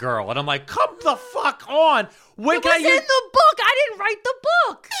 6-year-old girl. And I'm like, come the fuck on. When It can was in the book. I didn't write the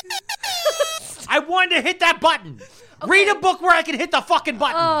book. I wanted to hit that button. Okay. Read a book where I can hit the fucking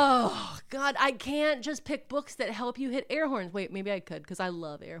button. Oh, God. I can't just pick books that help you hit air horns. Wait, maybe I could because I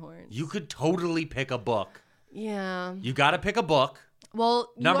love air horns. You could totally pick a book. Yeah. You got to pick a book.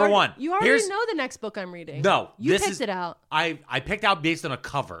 Well, Number one. You already know the next book I'm reading. No. You picked it out. I picked out based on a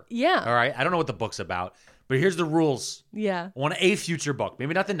cover. Yeah. All right. I don't know what the book's about, but here's the rules. Yeah. I want a future book.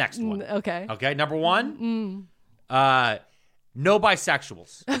 Maybe not the next one. Okay. Okay. Number one. No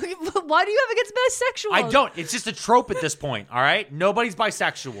bisexuals. Why do you have against bisexuals? I don't. It's just a trope at this point. All right. Nobody's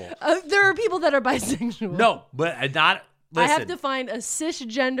bisexual. There are people that are bisexual. No, but not. Listen. I have to find a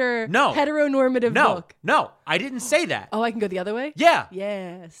cisgender, No. heteronormative book. No, I didn't say that. Oh, I can go the other way? Yeah.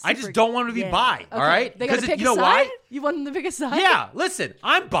 Yes. I just don't want to be bi, all Okay. right? They gotta pick you know a side? why? You want them to pick a side? Yeah, listen,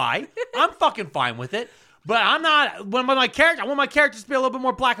 I'm bi. I'm fucking fine with it. But I'm not, when my character, I want my characters to be a little bit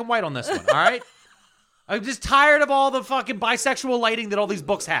more black and white on this one, all right? I'm just tired of all the fucking bisexual lighting that all these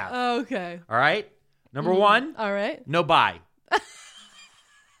books have. Okay. All right? Number one, All right. no bi.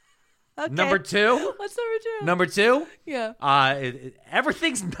 Okay. Number two. What's number two? Number two. Yeah.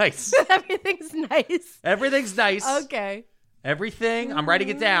 Everything's nice. Everything's nice. Everything's nice. Okay. Everything. I'm writing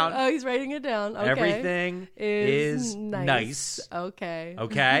it down. Oh, he's writing it down. Okay. Everything is nice. Okay.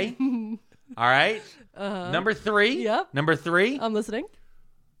 Okay. All right. Number three. Yep. Number three. I'm listening.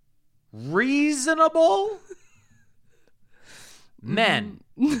 Reasonable men.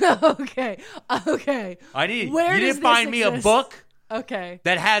 Okay. I need. Where you does didn't find this me a exist? book Okay.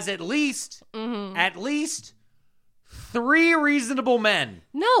 that has at least 3 reasonable men.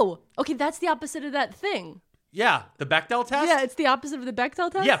 No. Okay, that's the opposite of that thing. Yeah, the Bechdel test. Yeah, it's the opposite of the Bechdel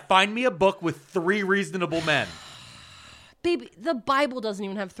test. Yeah, find me a book with 3 reasonable men. Baby, the Bible doesn't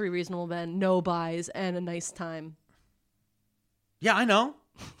even have 3 reasonable men, no buys, and a nice time. Yeah, I know.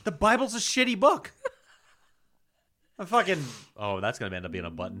 The Bible's a shitty book. That's going to end up being a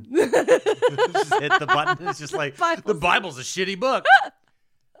button. Just hit the button. It's just like, the Bible's a shitty book.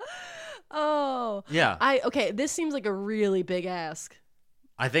 Oh. Yeah. Okay, this seems like a really big ask.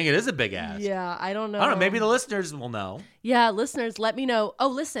 I think it is a big ask. Yeah, I don't know. I don't know. Maybe the listeners will know. Yeah, listeners, let me know. Oh,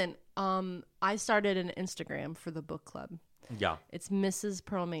 listen. I started an Instagram for the book club. Yeah. It's Mrs.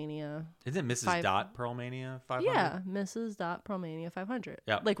 Pearlmania. Isn't it Mrs. Dot Pearlmania 500? Yeah, Mrs. Pearlmania 500.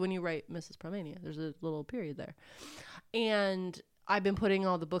 Yeah. Like when you write Mrs. Pearlmania, there's a little period there. And I've been putting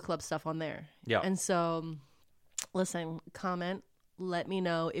all the book club stuff on there. Yeah. And so, listen, comment, let me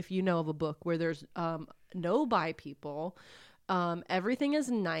know if you know of a book where there's no bi people, everything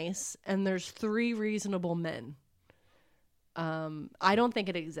is nice, and there's 3 reasonable men. I don't think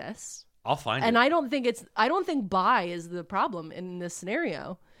it exists. I'll find it. And I don't think bi is the problem in this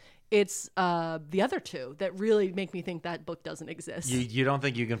scenario. It's the other 2 that really make me think that book doesn't exist. You don't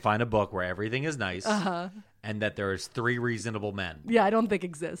think you can find a book where everything is nice and that there's 3 reasonable men? Yeah, I don't think it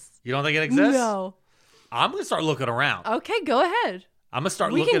exists. You don't think it exists? No. I'm going to start looking around. Okay, go ahead. I'm going to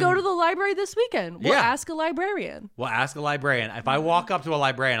start We looking. can go to the library this weekend. We'll Yeah. ask a librarian. We'll ask a librarian. If I walk up to a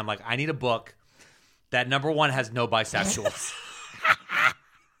librarian, I'm like, I need a book that, number one, has no bisexuals.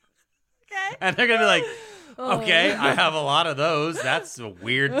 Okay. And they're going to be like, okay, I have a lot of those. That's a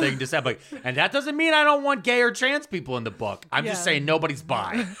weird thing to say. And that doesn't mean I don't want gay or trans people in the book. I'm just saying nobody's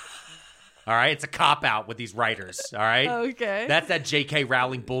bi. All right? It's a cop-out with these writers. All right? Okay. That's that J.K.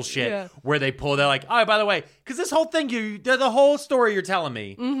 Rowling bullshit where they're like, oh, by the way, because this whole thing, the whole story you're telling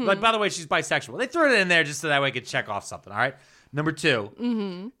me, like, by the way, she's bisexual. They threw it in there just so that way I could check off something. All right? Number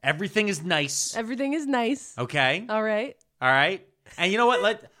 2, everything is nice. Everything is nice. Okay? All right. All right? And you know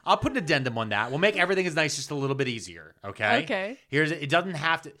what? I'll put an addendum on that. We'll make everything is nice just a little bit easier. Okay. Okay. It doesn't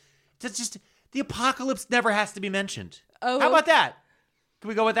have to. It's just the apocalypse never has to be mentioned. Oh, how about that? Can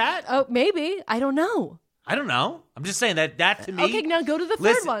we go with that? Oh, maybe. I don't know. I don't know. I'm just saying that to me. Okay, now go to the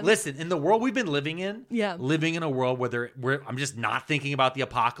third one. Listen, in the world we've been living in, Yeah. living in a world where I'm just not thinking about the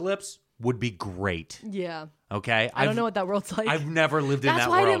apocalypse would be great. Yeah. Okay? I don't know what that world's like. I've never lived in that world. That's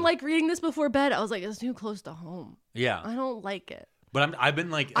why I didn't like reading this before bed. I was like, it's too close to home. Yeah. I don't like it. But I've been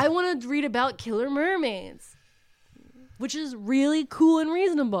like... I want to read about killer mermaids, which is really cool and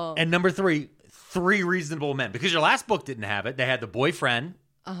reasonable. And number 3, 3 reasonable men. Because your last book didn't have it. They had the boyfriend.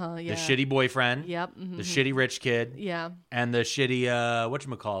 Yeah. The shitty boyfriend. Yep. The shitty rich kid. Yeah. And the shitty,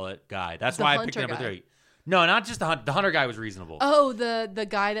 whatchamacallit guy. That's The why I picked hunter number guy. 3. No, not just the hunter. The hunter guy was reasonable. Oh, the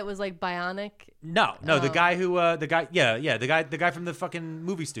guy that was like bionic. No, the guy who, the guy from the fucking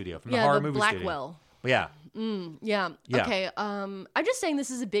movie studio, from the horror movie Blackwell. studio. Yeah. Yeah. Okay. I'm just saying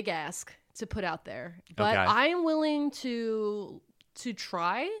this is a big ask to put out there, but Okay. I'm willing to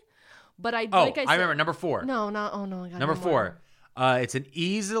try. But I Oh, like I said, remember number 4. No, not. Oh no. I got Number one more. 4. It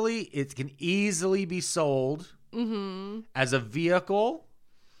can easily be sold as a vehicle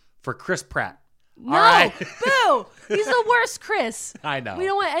for Chris Pratt. No, All right. boo! He's the worst, Chris. I know. We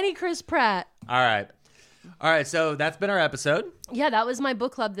don't want any Chris Pratt. All right. So that's been our episode. Yeah, that was my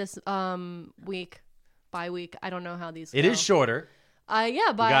book club this week. By week, I don't know how these. It go. is shorter. Yeah,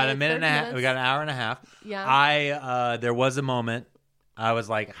 We by got a minute and a 30 half. minutes. We got an hour and a half. Yeah. There was a moment. I was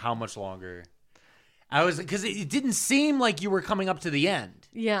like, how much longer? Because it didn't seem like you were coming up to the end.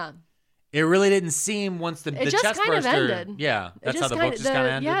 Yeah. It really didn't seem once the It just chest kind of burster. ended. Yeah, It that's how the book kinda- just kind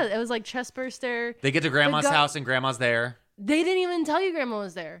of ended. Yeah, it was like chest burster. They get to grandma's guy- house and grandma's there. They didn't even tell you grandma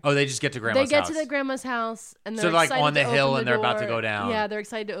was there. Oh, they just get to grandma's They get house. to the grandma's house and So they're they're, like, excited on the to hill open and they're about to door. go down. Yeah, they're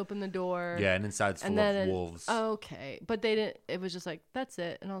excited to open the door. Yeah, and inside's full And then of wolves. Okay, but they didn't. It was just like that's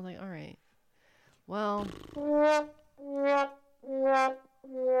it, and I was like, all right, well,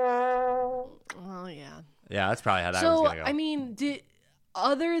 yeah. Yeah, that's probably how that was So gonna go. I mean,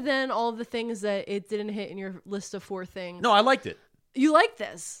 other than all the things that it didn't hit in your list of 4 things, No, I liked it. you like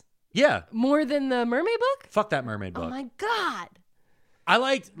this Yeah. more than the mermaid book? Fuck that mermaid book. Oh my god,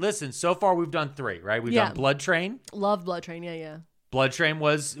 Listen, so far we've done 3, right? We've Yeah. done Blood Train. love Blood Train. Yeah. Blood Train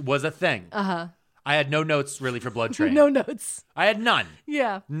was a thing. Uh-huh. I had no notes really for Blood Train. No notes. I had none.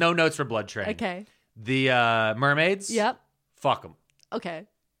 Yeah. No notes for Blood Train. Okay. The mermaids. Yep. Fuck them. Okay.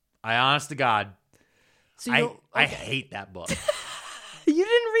 I honest to God, So you I hate that book. you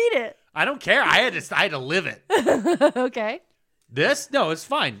didn't read it. I don't care. I had to live it. Okay. No, it's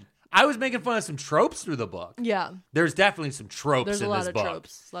fine. I was making fun of some tropes through the book. Yeah. There's definitely some tropes There's in a lot this of book.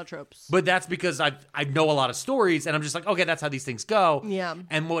 tropes. A lot of tropes. But that's because I know a lot of stories, and I'm just like, okay, that's how these things go. Yeah.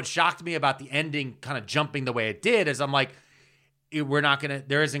 And what shocked me about the ending kind of jumping the way it did is I'm like,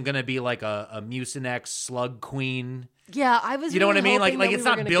 there isn't gonna be like a Mucinex slug queen. Yeah, I was. You know what I really mean? Like hoping that it's we were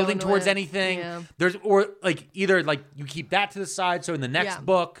not gonna building go towards into it. anything. Yeah. Either like you keep that to the side, so in the next Yeah.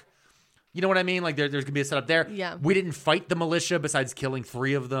 book, you know what I mean? Like there's gonna be a setup there. Yeah. We didn't fight the militia besides killing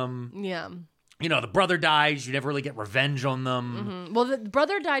 3 of them. Yeah. You know, the brother dies. You never really get revenge on them. Well, the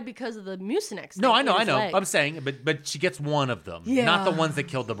brother died because of the Mucinex. No, thing I in know. his leg. I'm saying, but she gets one of them, Yeah. not the ones that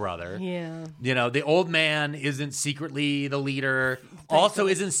killed the brother. Yeah. You know, the old man isn't secretly the leader. Also,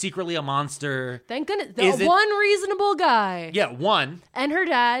 isn't secretly a monster. Thank goodness. Isn't- One reasonable guy. Yeah, one. And her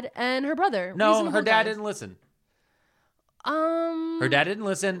dad and her brother. No, Reasonable her dad guys. didn't listen. Her dad didn't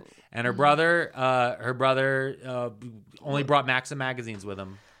listen, and her brother only brought Maxim magazines with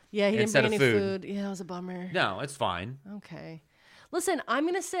him. Yeah, he didn't instead bring of any food. food. Yeah, that was a bummer. No, it's fine. Okay. Listen, I'm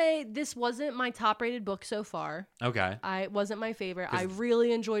going to say this wasn't my top rated book so far. Okay. It wasn't my favorite. I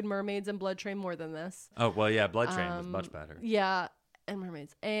really enjoyed Mermaids and Blood Train more than this. Oh, well, yeah, Blood Train was much better. Yeah, and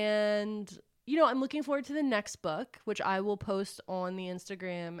Mermaids. And, I'm looking forward to the next book, which I will post on the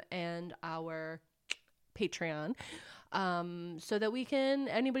Instagram and our Patreon so that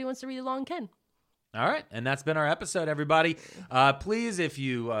anybody wants to read along can. All right, and that's been our episode, everybody. Please, if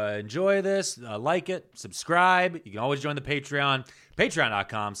you enjoy this, like it, subscribe. You can always join the Patreon,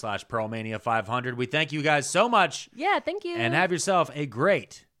 patreon.com/Pearlmania500. We thank you guys so much. Yeah, thank you. And have yourself a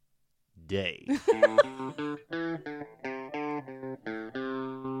great day.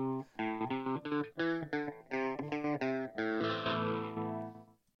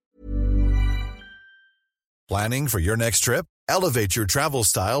 Planning for your next trip? Elevate your travel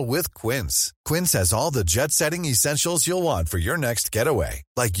style with Quince. Quince has all the jet-setting essentials you'll want for your next getaway,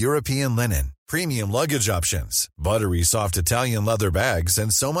 like European linen, premium luggage options, buttery soft Italian leather bags,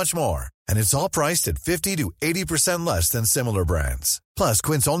 and so much more. And it's all priced at 50 to 80% less than similar brands. Plus,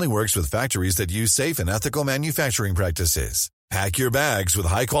 Quince only works with factories that use safe and ethical manufacturing practices. Pack your bags with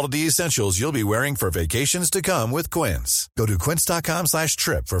high-quality essentials you'll be wearing for vacations to come with Quince. Go to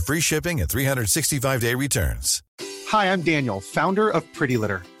quince.com/trip for free shipping and 365-day returns. Hi, I'm Daniel, founder of Pretty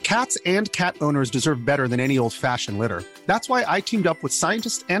Litter. Cats and cat owners deserve better than any old-fashioned litter. That's why I teamed up with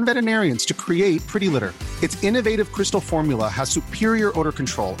scientists and veterinarians to create Pretty Litter. Its innovative crystal formula has superior odor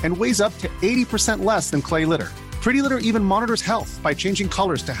control and weighs up to 80% less than clay litter. Pretty Litter even monitors health by changing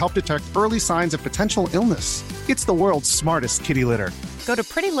colors to help detect early signs of potential illness. It's the world's smartest kitty litter. Go to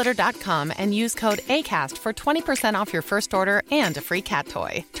prettylitter.com and use code ACAST for 20% off your first order and a free cat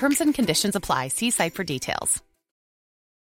toy. Terms and conditions apply. See site for details.